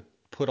be able to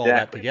put all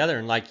that together.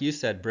 And like you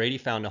said, Brady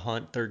found a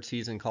hunt third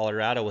season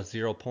Colorado with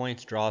 0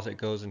 points, draws it,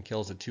 goes and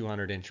kills a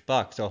 200-inch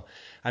buck. So,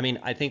 I mean,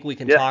 I think we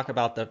can talk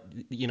about the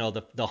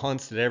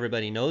hunts that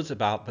everybody knows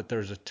about, but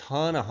there's a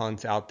ton of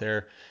hunts out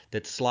there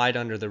that slide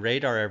under the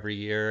radar every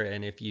year.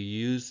 And if you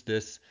use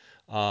this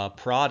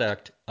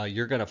product,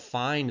 you're going to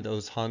find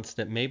those hunts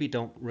that maybe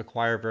don't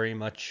require very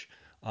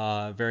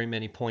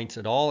many points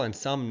at all, and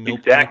some no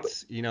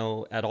points,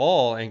 at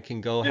all, and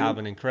can go have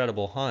an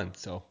incredible hunt.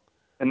 So.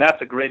 And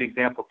that's a great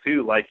example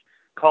too. Like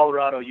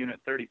Colorado Unit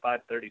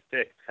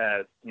 3536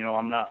 has,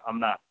 I'm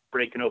not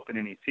breaking open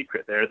any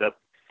secret there. The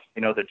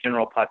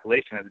general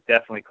population has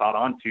definitely caught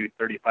on to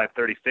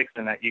 3536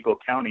 in that Eagle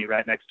County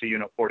right next to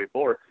Unit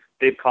 44.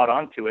 They've caught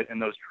on to it,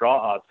 and those draw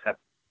odds have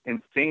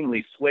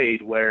insanely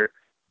swayed where,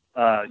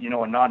 a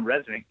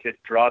non-resident could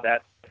draw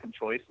that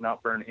choice,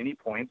 not burn any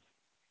points,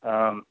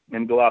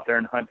 and go out there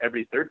and hunt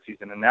every third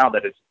season. And now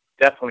that is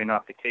definitely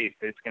not the case.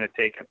 It's going to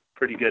take a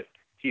pretty good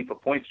heap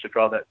of points to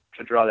draw that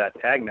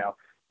tag now,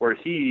 where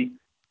he,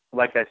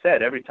 like I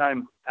said, every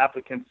time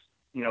applicants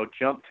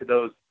jump to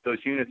those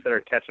units that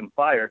are catching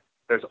fire,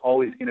 there's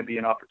always going to be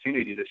an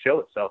opportunity to show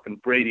itself.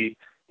 And Brady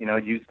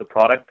used the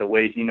product the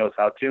way he knows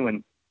how to,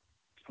 and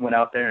went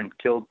out there and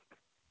killed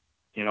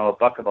a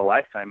buck of a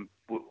lifetime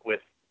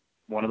with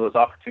one of those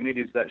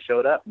opportunities that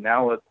showed up.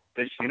 Now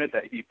this unit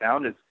that he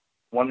found is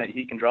one that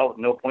he can draw with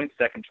no points,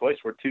 second choice,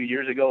 where 2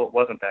 years ago it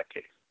wasn't that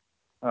case.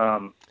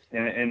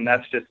 And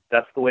that's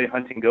the way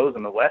hunting goes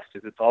in the West.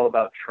 Is it's all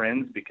about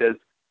trends, because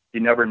you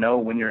never know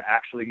when you're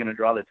actually going to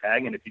draw the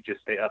tag. And if you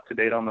just stay up to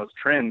date on those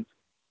trends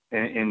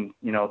and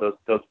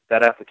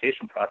that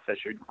application process,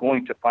 you're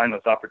going to find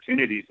those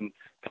opportunities and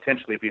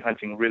potentially be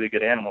hunting really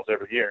good animals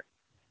every year.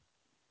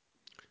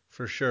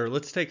 For sure.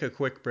 Let's take a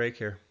quick break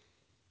here.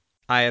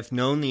 I have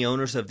known the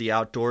owners of the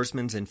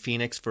Outdoorsmans in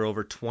Phoenix for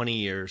over 20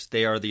 years.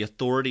 They are the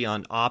authority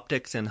on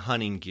optics and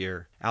hunting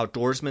gear.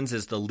 Outdoorsmans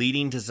is the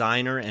leading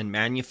designer and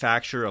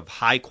manufacturer of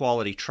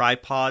high-quality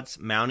tripods,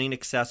 mounting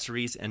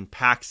accessories, and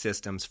pack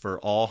systems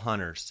for all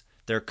hunters.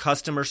 Their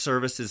customer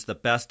service is the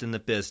best in the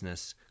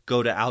business.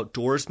 Go to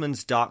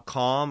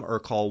outdoorsmans.com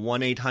or call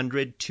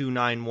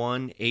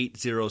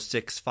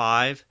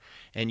 1-800-291-8065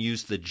 and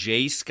use the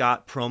J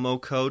Scott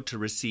promo code to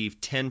receive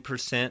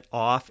 10%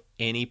 off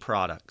any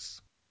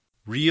products.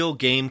 Reel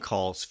game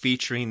calls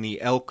featuring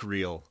the elk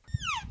reel.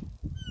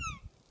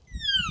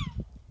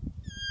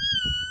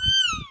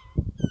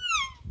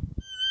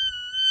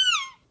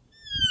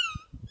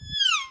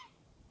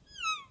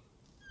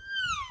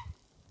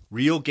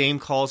 Reel Game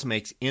Calls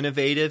makes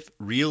innovative,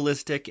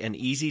 realistic, and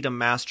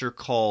easy-to-master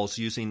calls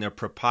using their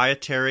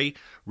proprietary,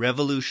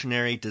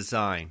 revolutionary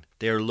design.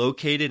 They are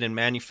located and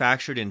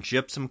manufactured in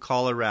Gypsum,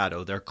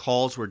 Colorado. Their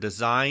calls were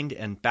designed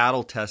and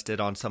battle-tested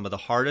on some of the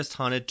hardest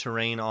hunted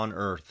terrain on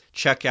Earth.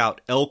 Check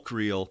out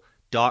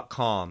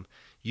elkreel.com.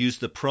 Use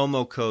the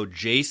promo code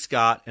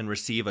JScott and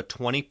receive a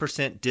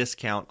 20%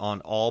 discount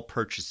on all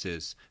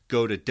purchases.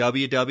 Go to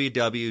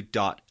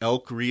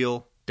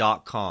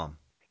www.elkreel.com.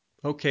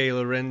 Okay,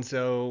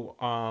 Lorenzo,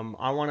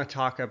 I want to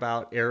talk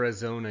about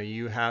Arizona.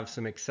 You have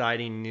some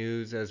exciting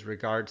news as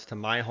regards to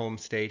my home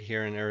state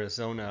here in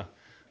Arizona.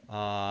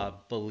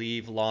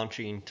 Believe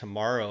launching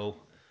tomorrow.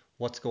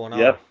 What's going on?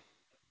 Yep,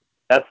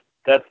 that's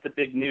the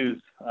big news.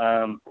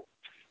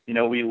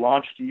 We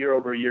launched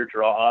year-over-year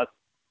draw odds,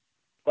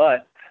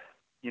 but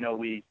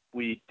we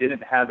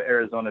didn't have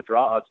Arizona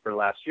draw odds for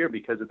last year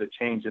because of the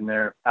change in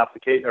their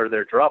application or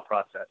their draw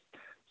process.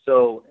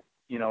 So,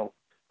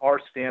 our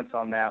stance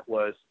on that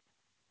was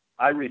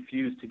I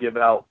refuse to give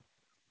out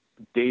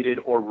dated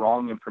or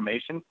wrong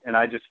information, and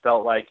I just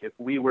felt like if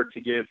we were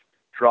to give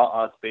draw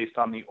odds based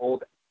on the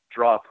old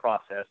draw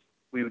process,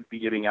 we would be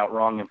giving out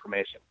wrong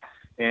information.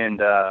 And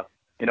that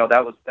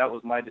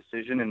was my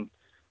decision, and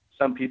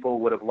some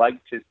people would have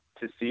liked to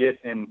see it,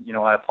 and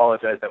I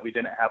apologize that we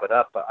didn't have it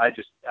up, but I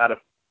just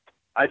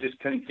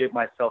couldn't get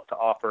myself to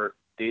offer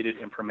dated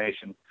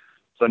information.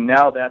 So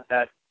now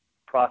that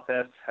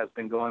process has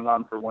been going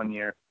on for 1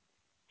 year,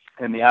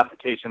 and the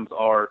applications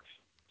are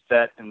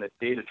set and the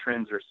data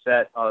trends are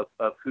set of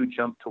who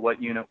jumped to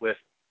what unit with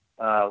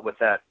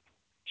that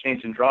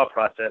change in draw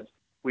process,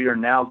 we are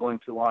now going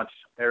to launch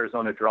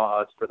Arizona draw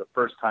odds for the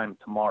first time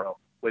tomorrow,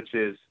 which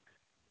is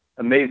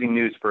amazing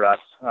news for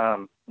us.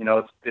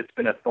 It's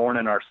been a thorn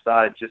in our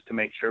side just to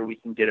make sure we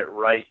can get it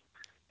right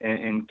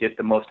and get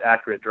the most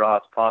accurate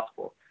draws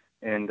possible.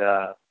 And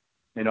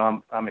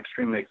I'm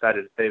extremely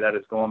excited to say that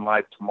it's going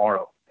live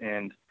tomorrow.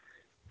 And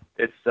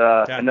it's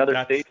another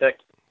state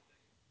that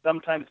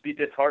sometimes be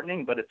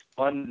disheartening, but it's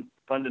fun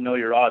to know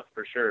your odds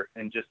for sure,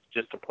 and just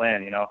to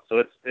plan,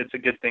 So it's a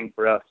good thing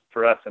for us,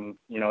 and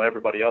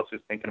everybody else who's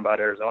thinking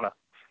about Arizona.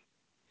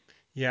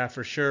 Yeah,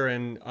 for sure.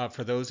 And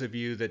for those of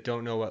you that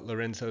don't know what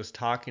Lorenzo's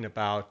talking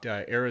about,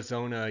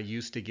 Arizona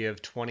used to give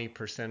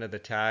 20% of the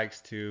tags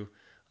to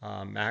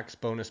max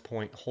bonus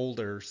point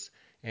holders.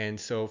 And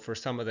so for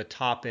some of the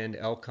top end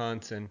elk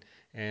hunts and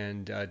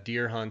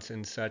deer hunts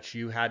and such,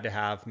 you had to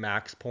have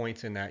max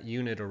points in that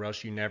unit or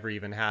else you never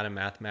even had a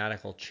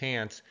mathematical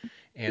chance.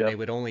 And They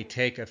would only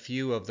take a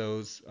few of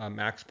those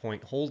max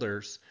point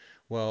holders.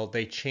 Well,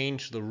 they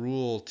changed the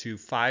rule to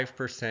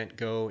 5%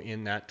 go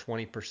in that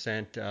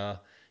 20%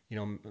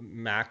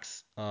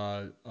 max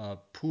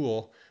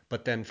pool,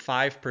 but then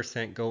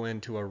 5% go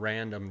into a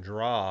random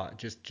draw,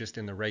 just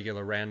in the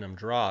regular random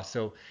draw.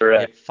 So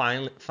Correct. it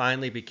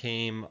finally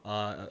became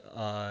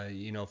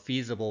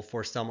feasible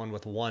for someone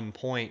with 1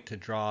 point to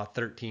draw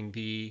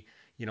 13B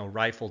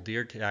rifle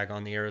deer tag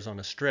on the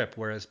Arizona Strip,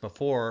 whereas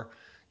before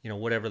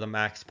whatever the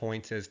max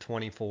points is,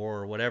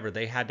 24 or whatever,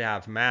 they had to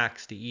have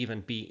max to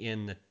even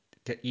be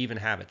to even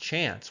have a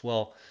chance.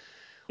 Well,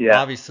 yeah.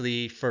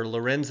 Obviously, for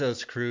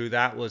Lorenzo's crew,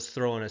 that was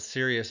throwing a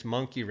serious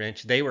monkey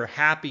wrench. They were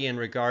happy in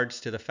regards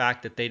to the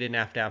fact that they didn't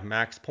have to have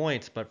max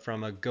points, but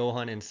from a Go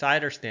Hunt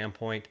Insider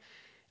standpoint,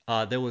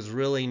 there was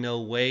really no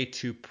way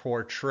to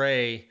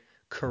portray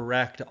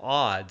correct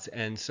odds.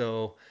 And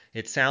so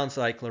it sounds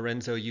like,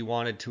 Lorenzo, you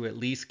wanted to at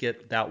least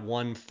get that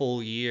 1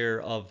 full year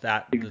of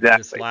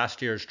this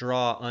last year's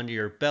draw under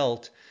your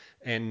belt.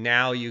 And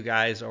now you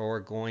guys are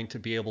going to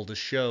be able to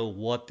show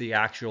what the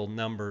actual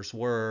numbers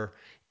were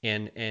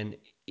and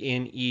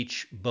in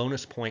each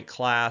bonus point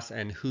class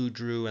and who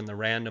drew in the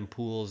random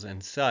pools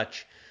and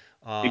such.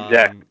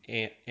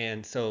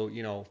 And so,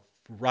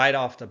 right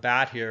off the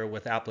bat here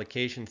with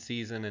application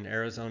season and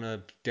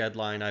Arizona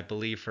deadline, I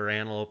believe, for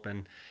antelope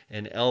and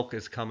elk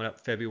is coming up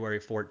February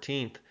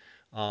 14th.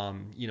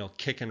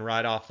 Kicking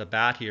right off the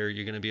bat here,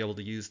 you're going to be able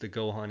to use the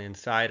Go Hunt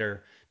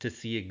Insider to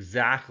see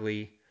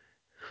exactly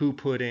who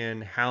put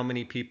in, how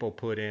many people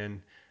put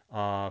in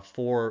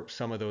for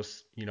some of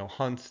those,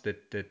 hunts that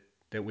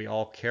we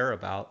all care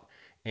about,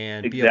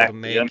 and be able to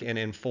make an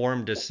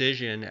informed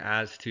decision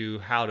as to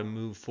how to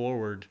move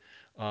forward,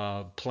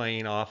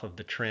 playing off of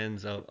the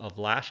trends of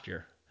last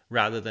year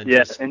rather than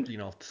just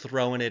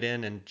throwing it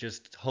in and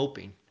just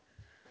hoping.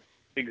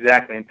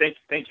 Exactly, and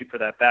thank you for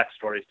that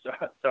backstory.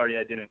 Sorry,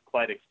 I didn't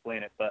quite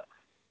explain it, but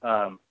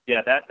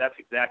yeah, that's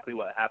exactly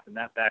what happened.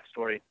 That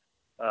backstory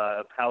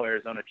of how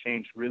Arizona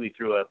changed really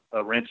threw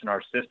a wrench in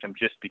our system,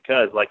 just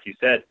because, like you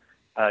said,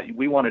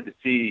 we wanted to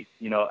see,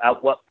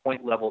 at what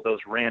point level those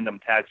random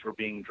tags were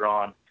being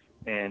drawn,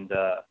 and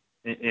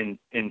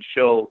and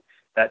show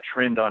that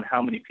trend on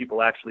how many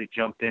people actually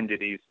jumped into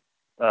these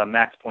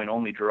max point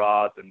only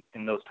draws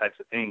and those types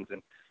of things.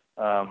 And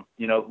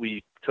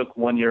we took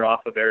 1 year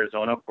off of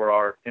Arizona for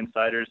our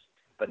insiders,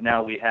 but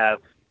now we have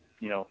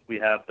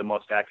the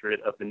most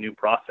accurate of the new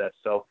process.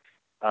 So,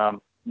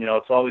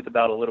 it's always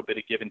about a little bit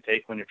of give and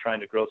take when you're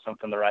trying to grow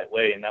something the right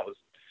way. And that was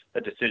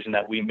a decision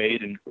that we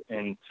made,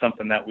 and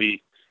something that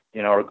we,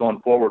 are going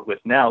forward with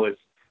now is,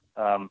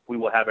 we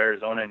will have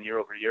Arizona in year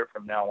over year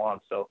from now on.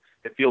 So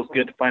it feels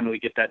good to finally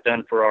get that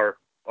done for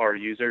our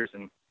users.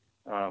 And,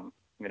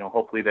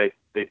 hopefully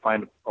they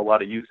find a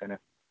lot of use in it.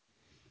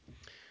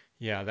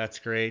 Yeah, that's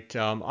great.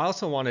 I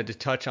also wanted to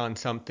touch on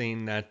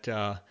something that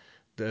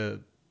the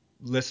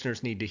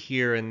listeners need to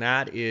hear, and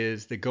that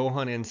is the Go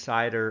Hunt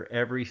Insider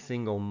every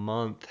single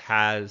month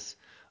has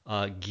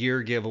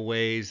gear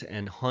giveaways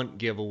and hunt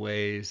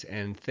giveaways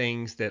and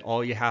things that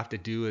all you have to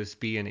do is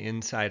be an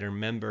insider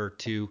member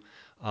to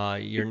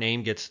your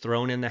name gets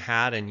thrown in the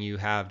hat and you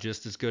have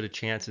just as good a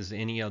chance as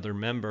any other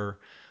member.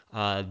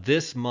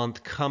 This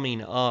month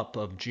coming up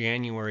of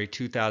January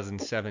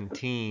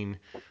 2017,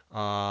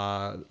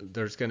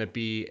 there's going to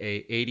be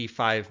a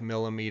 85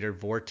 millimeter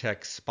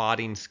Vortex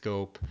spotting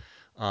scope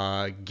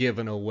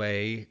given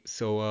away.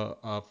 So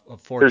a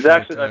There's fortunate.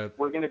 actually,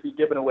 we're going to be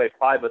giving away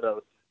 5 of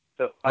those.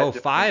 So Oh, 5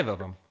 different five ones. of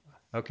them.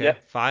 Okay, Yeah.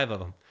 5 of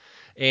them.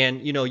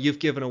 And you've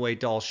given away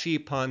Dall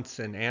sheep hunts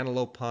and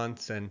antelope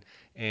hunts and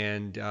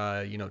 10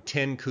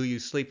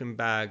 Kuiu sleeping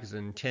bags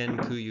and 10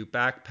 Kuiu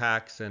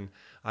backpacks, and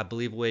I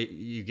believe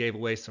you gave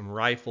away some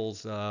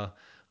rifles.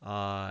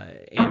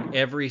 And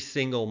every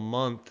single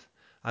month,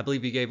 I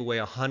believe you gave away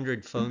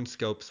 100 phone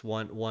scopes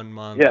one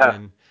month, Yeah.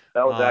 and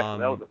That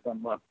was a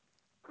fun month.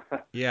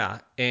 yeah,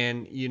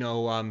 and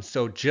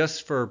so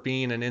just for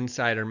being an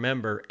insider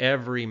member,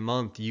 every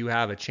month you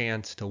have a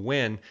chance to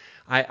win.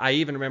 I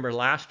even remember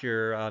last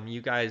year,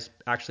 you guys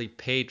actually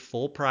paid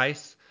full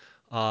price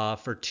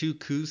for 2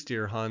 Coues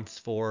deer hunts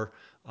for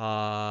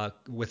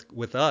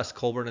with us,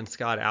 Colbert and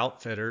Scott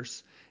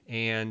Outfitters,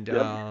 and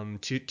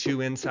Yep.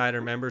 two insider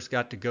members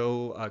got to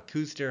go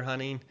Coues deer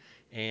hunting.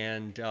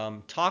 And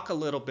talk a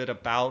little bit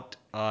about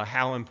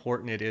how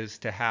important it is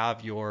to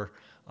have your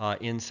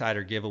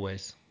insider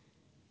giveaways.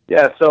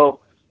 Yeah. So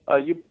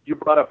you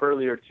brought up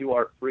earlier too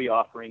our free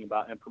offering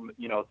about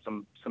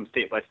some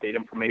state by state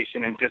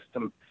information and just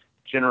some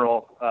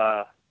general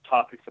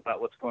topics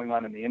about what's going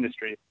on in the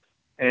industry.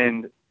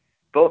 And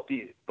both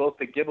the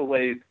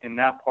giveaways in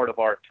that part of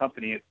our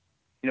company,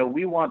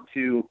 we want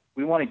to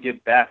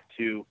give back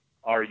to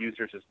our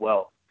users as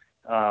well.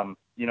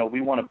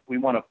 We want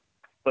to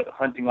put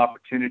hunting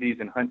opportunities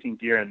and hunting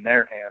gear in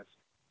their hands,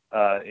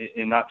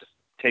 and not just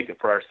take it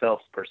for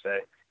ourselves per se.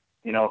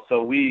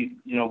 So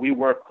we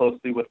work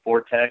closely with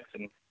Vortex,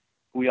 and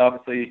we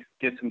obviously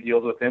get some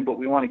deals with them, but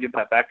we want to give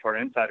that back to our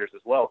insiders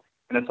as well.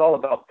 And it's all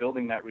about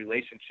building that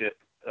relationship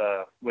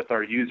with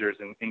our users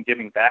and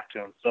giving back to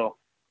them. So,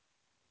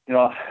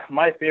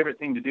 my favorite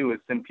thing to do is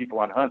send people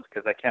on hunts,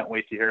 because I can't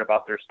wait to hear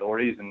about their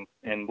stories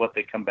and what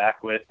they come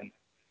back with. And,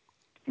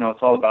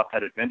 it's all about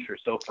that adventure.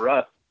 So for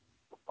us,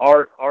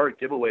 our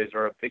giveaways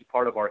are a big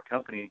part of our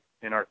company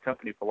and our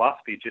company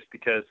philosophy, just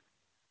because,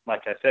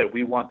 like I said,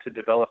 we want to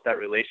develop that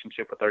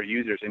relationship with our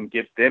users and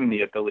give them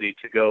the ability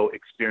to go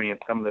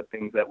experience some of the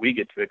things that we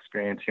get to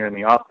experience here in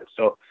the office.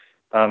 So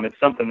it's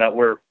something that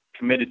we're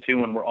committed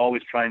to, and we're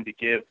always trying to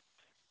give,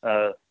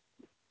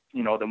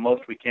 the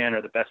most we can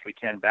or the best we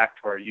can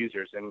back to our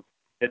users. And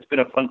it's been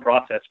a fun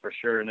process for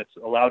sure, and it's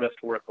allowed us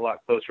to work a lot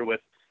closer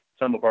with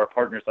some of our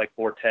partners like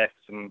Vortex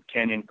and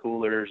Canyon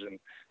Coolers and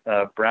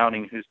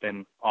Browning, who's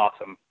been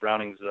awesome.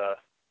 Browning's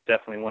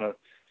definitely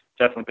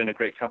been a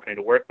great company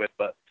to work with.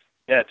 But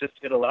yeah,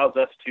 it allows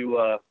us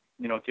to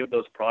give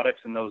those products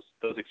and those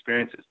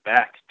experiences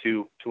back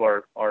to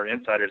our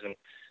insiders. And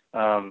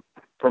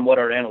from what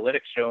our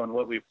analytics show and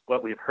what we've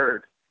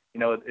heard,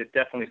 it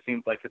definitely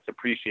seems like it's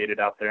appreciated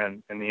out there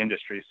in the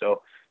industry.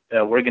 So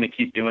we're going to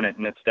keep doing it,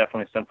 and it's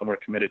definitely something we're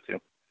committed to.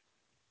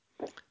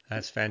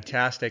 That's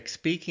fantastic.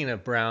 Speaking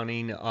of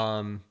Browning,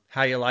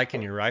 how you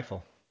liking your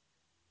rifle?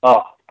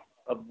 Oh,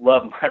 I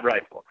love my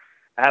rifle.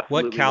 What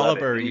Absolutely love it.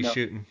 caliber are And, you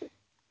shooting?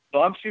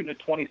 so I'm shooting a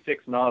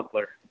 26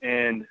 Nosler,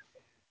 and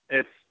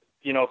it's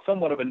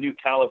somewhat of a new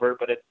caliber,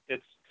 but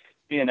it's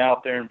being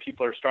out there and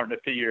people are starting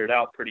to figure it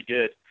out pretty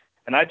good.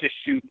 And I just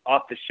shoot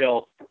off the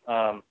shelf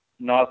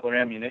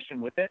Nosler ammunition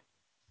with it,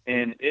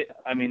 and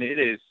it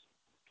is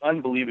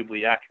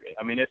unbelievably accurate.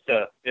 I mean, it's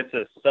a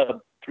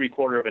sub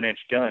 3/4 of an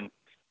inch gun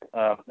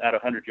at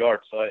 100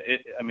 yards. So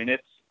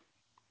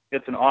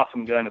it's an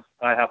awesome gun.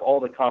 I have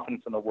all the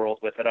confidence in the world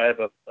with it. I have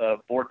a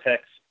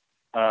Vortex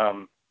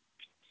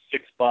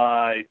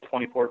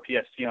 6x24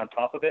 PST on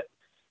top of it,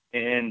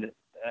 and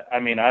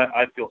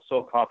I feel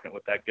so confident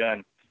with that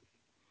gun.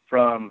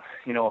 from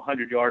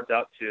 100 yards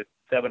out to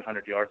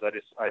 700 yards.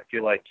 I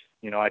feel like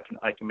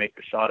I can make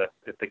the shot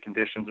if the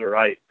conditions are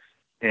right.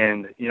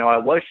 And I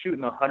was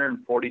shooting a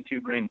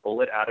 142 grain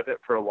bullet out of it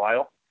for a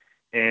while,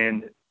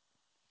 and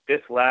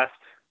this last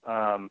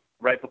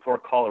right before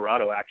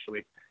Colorado,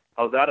 actually,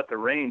 I was out at the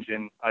range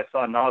and I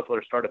saw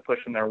Nosler started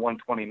pushing their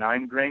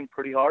 129 grain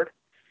pretty hard,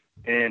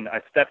 and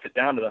I stepped it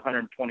down to the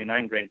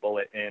 129 grain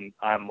bullet, and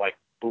I'm like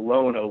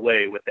blown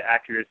away with the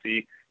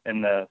accuracy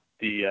and the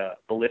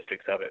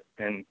ballistics of it.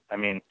 And I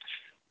mean,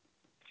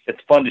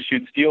 it's fun to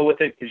shoot steel with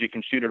it because you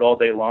can shoot it all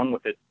day long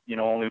with it,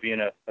 only being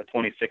a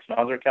 26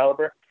 Nosler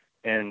caliber,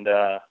 and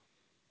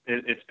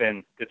it's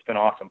been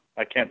awesome.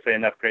 I can't say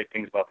enough great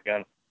things about the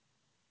gun.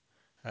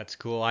 That's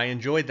cool. I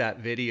enjoyed that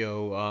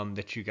video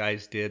that you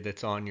guys did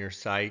that's on your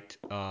site.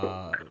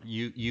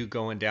 You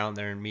going down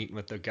there and meeting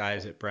with the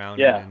guys at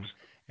Browning, Yeah.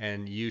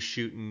 and you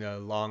shooting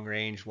long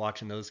range,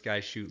 watching those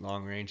guys shoot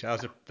long range.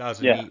 That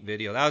was a Yeah. neat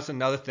video. That was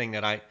another thing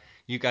that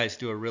you guys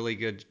do a really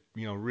good,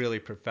 really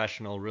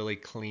professional, really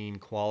clean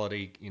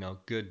quality,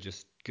 good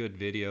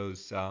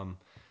videos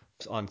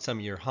on some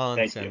of your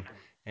hunts Thank you.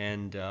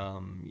 and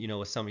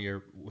with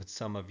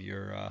some of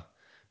your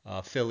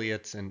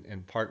affiliates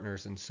and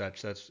partners and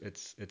such.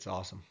 It's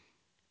awesome.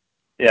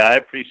 Yeah, I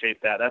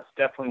appreciate that. That's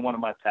definitely one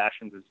of my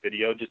passions is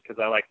video, just because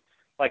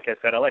like I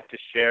said, I like to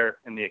share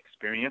in the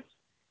experience.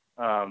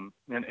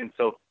 And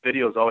so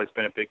video has always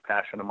been a big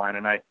passion of mine.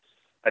 And I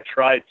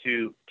try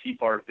to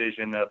keep our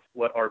vision of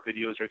what our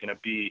videos are going to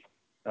be.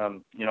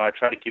 I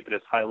try to keep it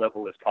as high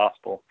level as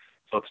possible.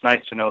 So it's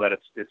nice to know that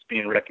it's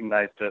being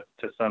recognized to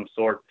some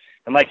sort.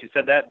 And like you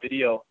said, that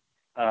video,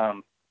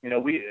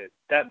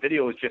 that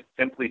video is just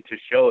simply to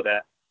show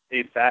that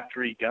a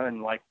factory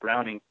gun like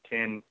Browning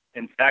can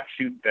in fact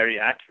shoot very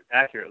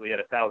accurately at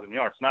 1,000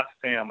 yards. Not to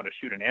say I'm going to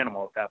shoot an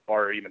animal at that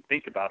far or even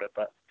think about it,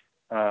 but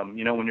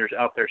when you're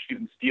out there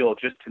shooting steel,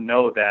 just to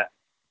know that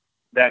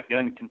that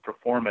gun can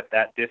perform at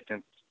that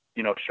distance,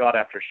 shot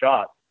after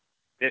shot.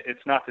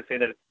 It's not to say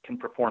that it can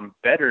perform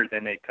better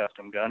than a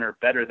custom gun or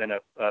better than a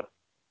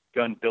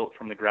gun built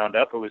from the ground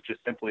up. It was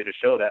just simply to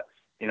show that,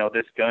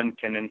 this gun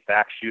can in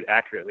fact shoot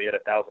accurately at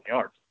 1,000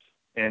 yards.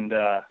 And,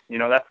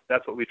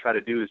 that's what we try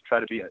to do, is try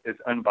to be as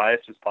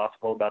unbiased as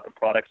possible about the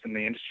products in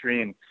the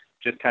industry and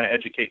just kind of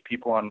educate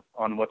people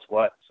on what's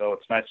what. So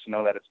it's nice to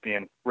know that it's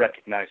being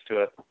recognized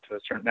to a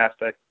certain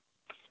aspect.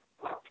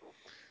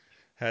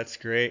 That's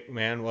great,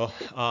 man. Well,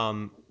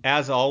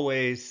 as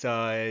always,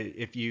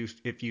 if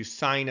you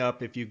sign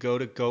up, if you go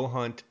to Go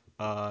Hunt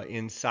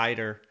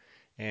Insider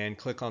and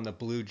click on the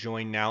blue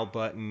Join Now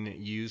button,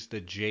 use the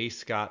J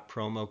Scott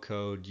promo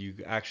code.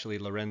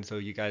 Lorenzo,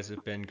 you guys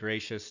have been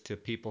gracious to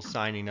people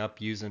signing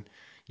up using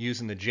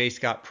the J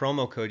Scott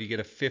promo code. You get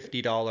a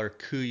 $50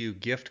 KUIU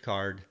gift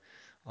card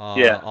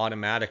Yeah.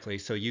 automatically.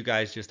 So you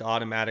guys just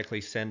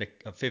automatically send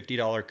a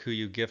 $50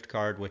 KUIU gift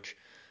card, which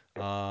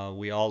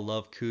we all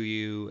love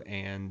KUIU,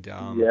 and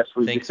Yes,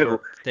 we do.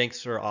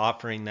 thanks for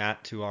offering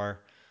that to our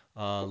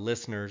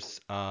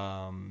listeners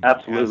as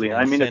Absolutely. an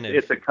I mean, incentive.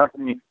 it's a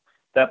company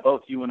that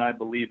both you and I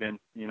believe in.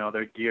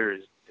 Their gear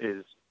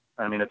is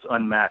I mean, it's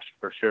unmatched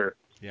for sure.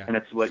 Yeah, And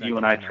it's what you second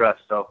and I to none.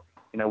 trust. So,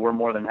 we're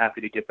more than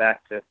happy to get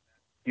back to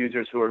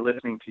users who are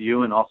listening to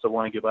you and also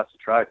want to give us a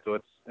try. So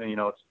it's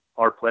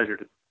our pleasure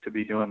to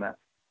be doing that.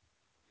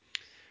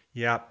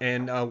 Yeah,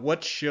 and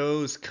what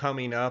shows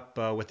coming up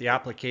with the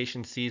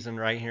application season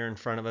right here in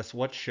front of us?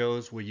 What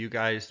shows will you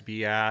guys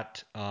be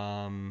at?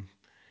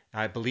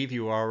 I believe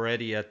you are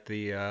already at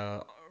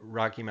the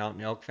Rocky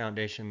Mountain Elk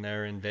Foundation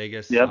there in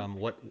Vegas. Yep.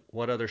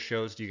 What other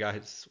shows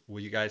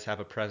will you guys have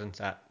a presence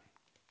at?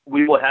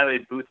 We will have a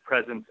booth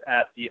presence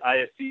at the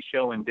ISC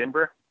show in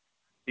Denver,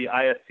 the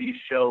ISC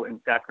show in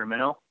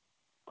Sacramento,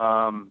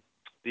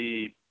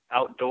 the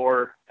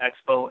Outdoor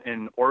Expo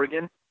in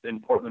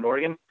Portland,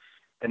 Oregon,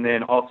 and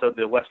then also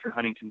the Western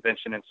Hunting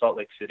Convention in Salt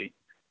Lake City.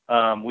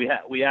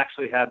 We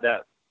actually have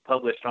that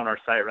published on our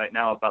site right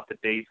now about the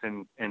dates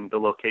and the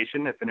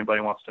location. If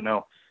anybody wants to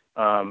know,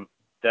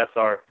 that's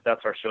our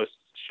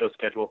show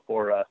schedule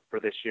for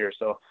this year.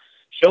 So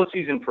show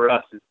season for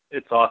us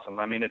it's awesome.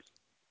 I mean, it's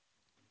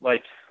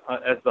like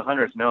as the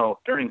hunters know,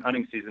 during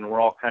hunting season we're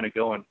all kind of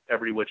going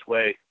every which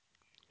way,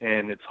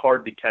 and it's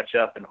hard to catch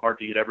up and hard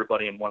to get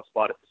everybody in one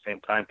spot at the same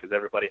time because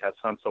everybody has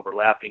hunts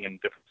overlapping in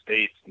different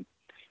states, and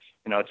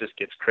it just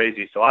gets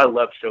crazy. So I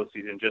love show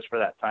season just for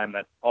that time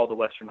that all the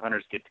Western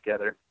hunters get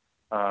together,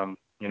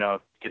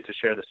 get to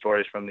share the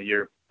stories from the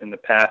year in the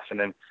past and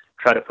then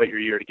try to put your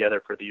year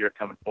together for the year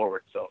coming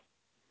forward. So,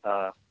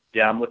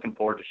 I'm looking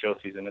forward to show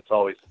season. It's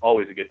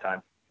always a good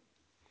time.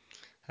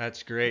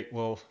 That's great.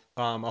 Well,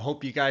 I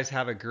hope you guys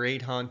have a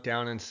great hunt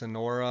down in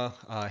Sonora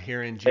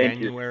here in Thank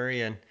you.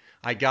 January. And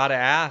I gotta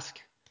ask,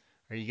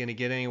 are you gonna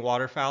get any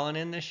waterfowling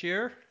in this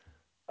year?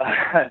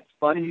 It's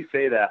funny you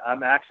say that.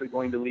 I'm actually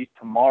going to leave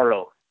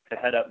tomorrow to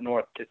head up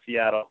north to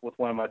Seattle with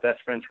one of my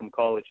best friends from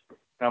college.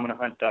 I'm going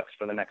to hunt ducks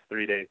for the next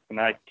 3 days, and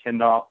I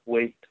cannot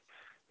wait.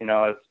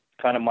 It's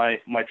kind of my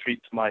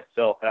treat to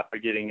myself after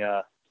getting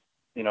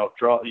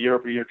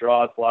year-over-year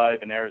draws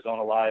live and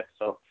Arizona live.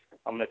 So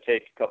I'm gonna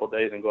take a couple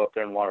days and go up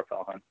there and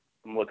waterfowl hunt.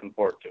 I'm looking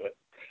forward to it.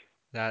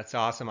 That's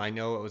awesome. I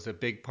know it was a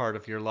big part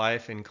of your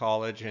life in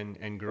college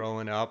and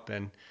growing up,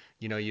 and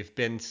you've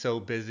been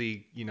so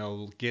busy,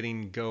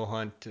 getting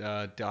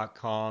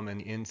GoHunt.com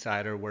and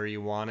Insider where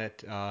you want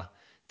it.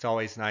 It's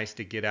always nice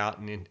to get out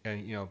and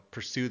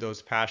pursue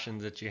those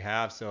passions that you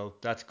have. So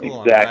that's cool.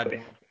 I'm glad.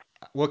 Exactly.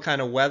 What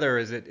kind of weather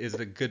is it? Is it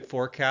a good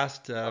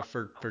forecast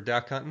for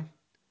duck hunting?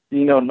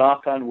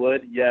 Knock on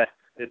wood, yes,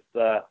 it's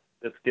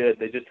good.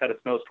 They just had a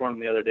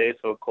snowstorm the other day,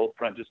 so a cold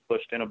front just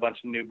pushed in a bunch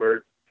of new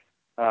birds.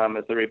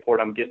 Is the report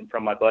I'm getting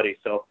from my buddy.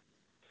 So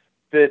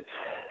it's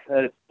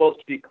supposed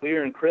to be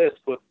clear and crisp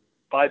with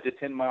 5 to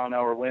 10 mile an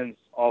hour winds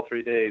all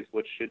 3 days,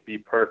 which should be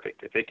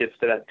perfect. If it gets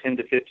to that 10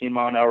 to 15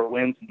 mile an hour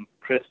winds and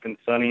crisp and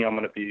sunny, I'm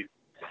gonna be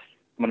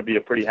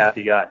a pretty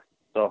happy guy.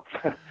 So,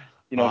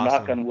 knock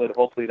Awesome. on wood.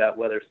 Hopefully that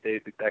weather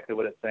stays exactly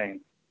what it's saying.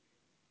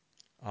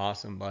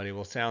 Awesome, buddy.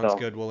 Well, sounds So,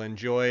 good. We'll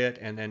enjoy it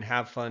and then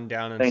have fun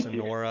down in thank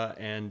you. Sonora.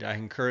 And I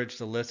encourage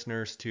the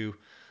listeners to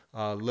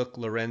look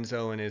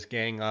Lorenzo and his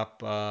gang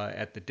up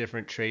at the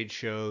different trade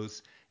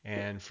shows,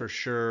 and for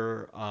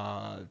sure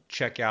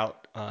check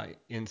out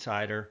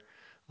Insider.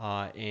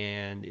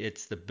 And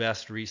it's the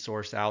best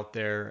resource out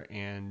there.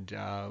 And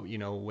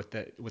with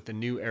the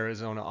new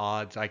Arizona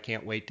odds, I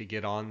can't wait to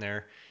get on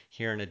there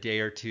here in a day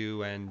or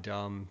two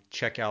and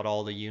check out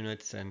all the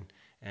units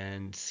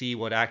and see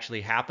what actually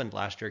happened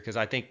last year, because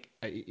I think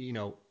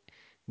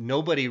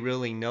nobody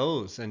really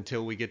knows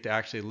until we get to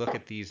actually look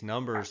at these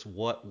numbers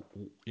what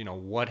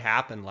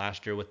happened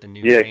last year with the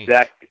new Yeah, change.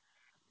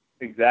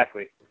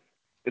 exactly.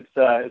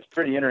 It's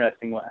pretty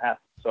interesting what happened.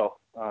 So,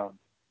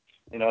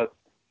 it's,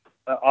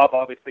 I've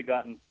obviously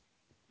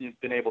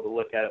been able to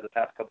look at it the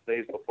past couple of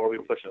days before we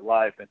push it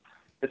live, and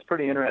it's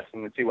pretty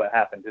interesting to see what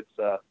happened.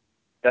 It's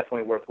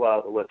definitely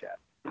worthwhile to look at.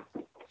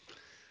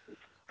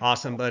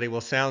 Awesome, buddy.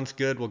 Well, sounds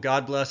good. Well,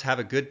 God bless. Have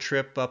a good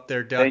trip up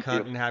there duck Thank you.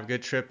 hunting. Have a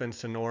good trip in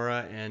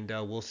Sonora, and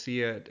we'll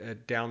see you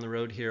down the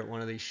road here at one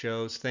of these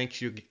shows.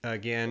 Thanks you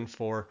again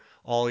for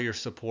all your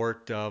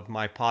support of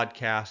my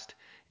podcast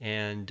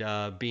and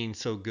being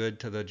so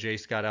good to the J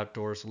Scott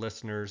Outdoors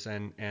listeners,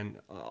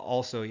 and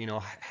also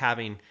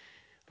having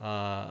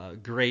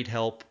great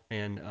help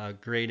and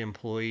great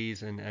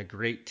employees and a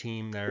great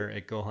team there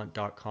at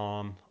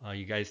GoHunt.com.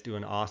 You guys do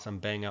an awesome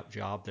bang up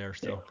job there.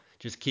 So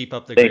just keep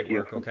up the great Thank you.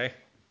 work, okay?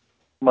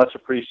 Much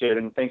appreciated,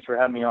 and thanks for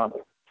having me on.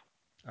 All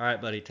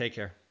right, buddy. Take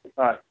care.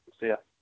 All right. See ya.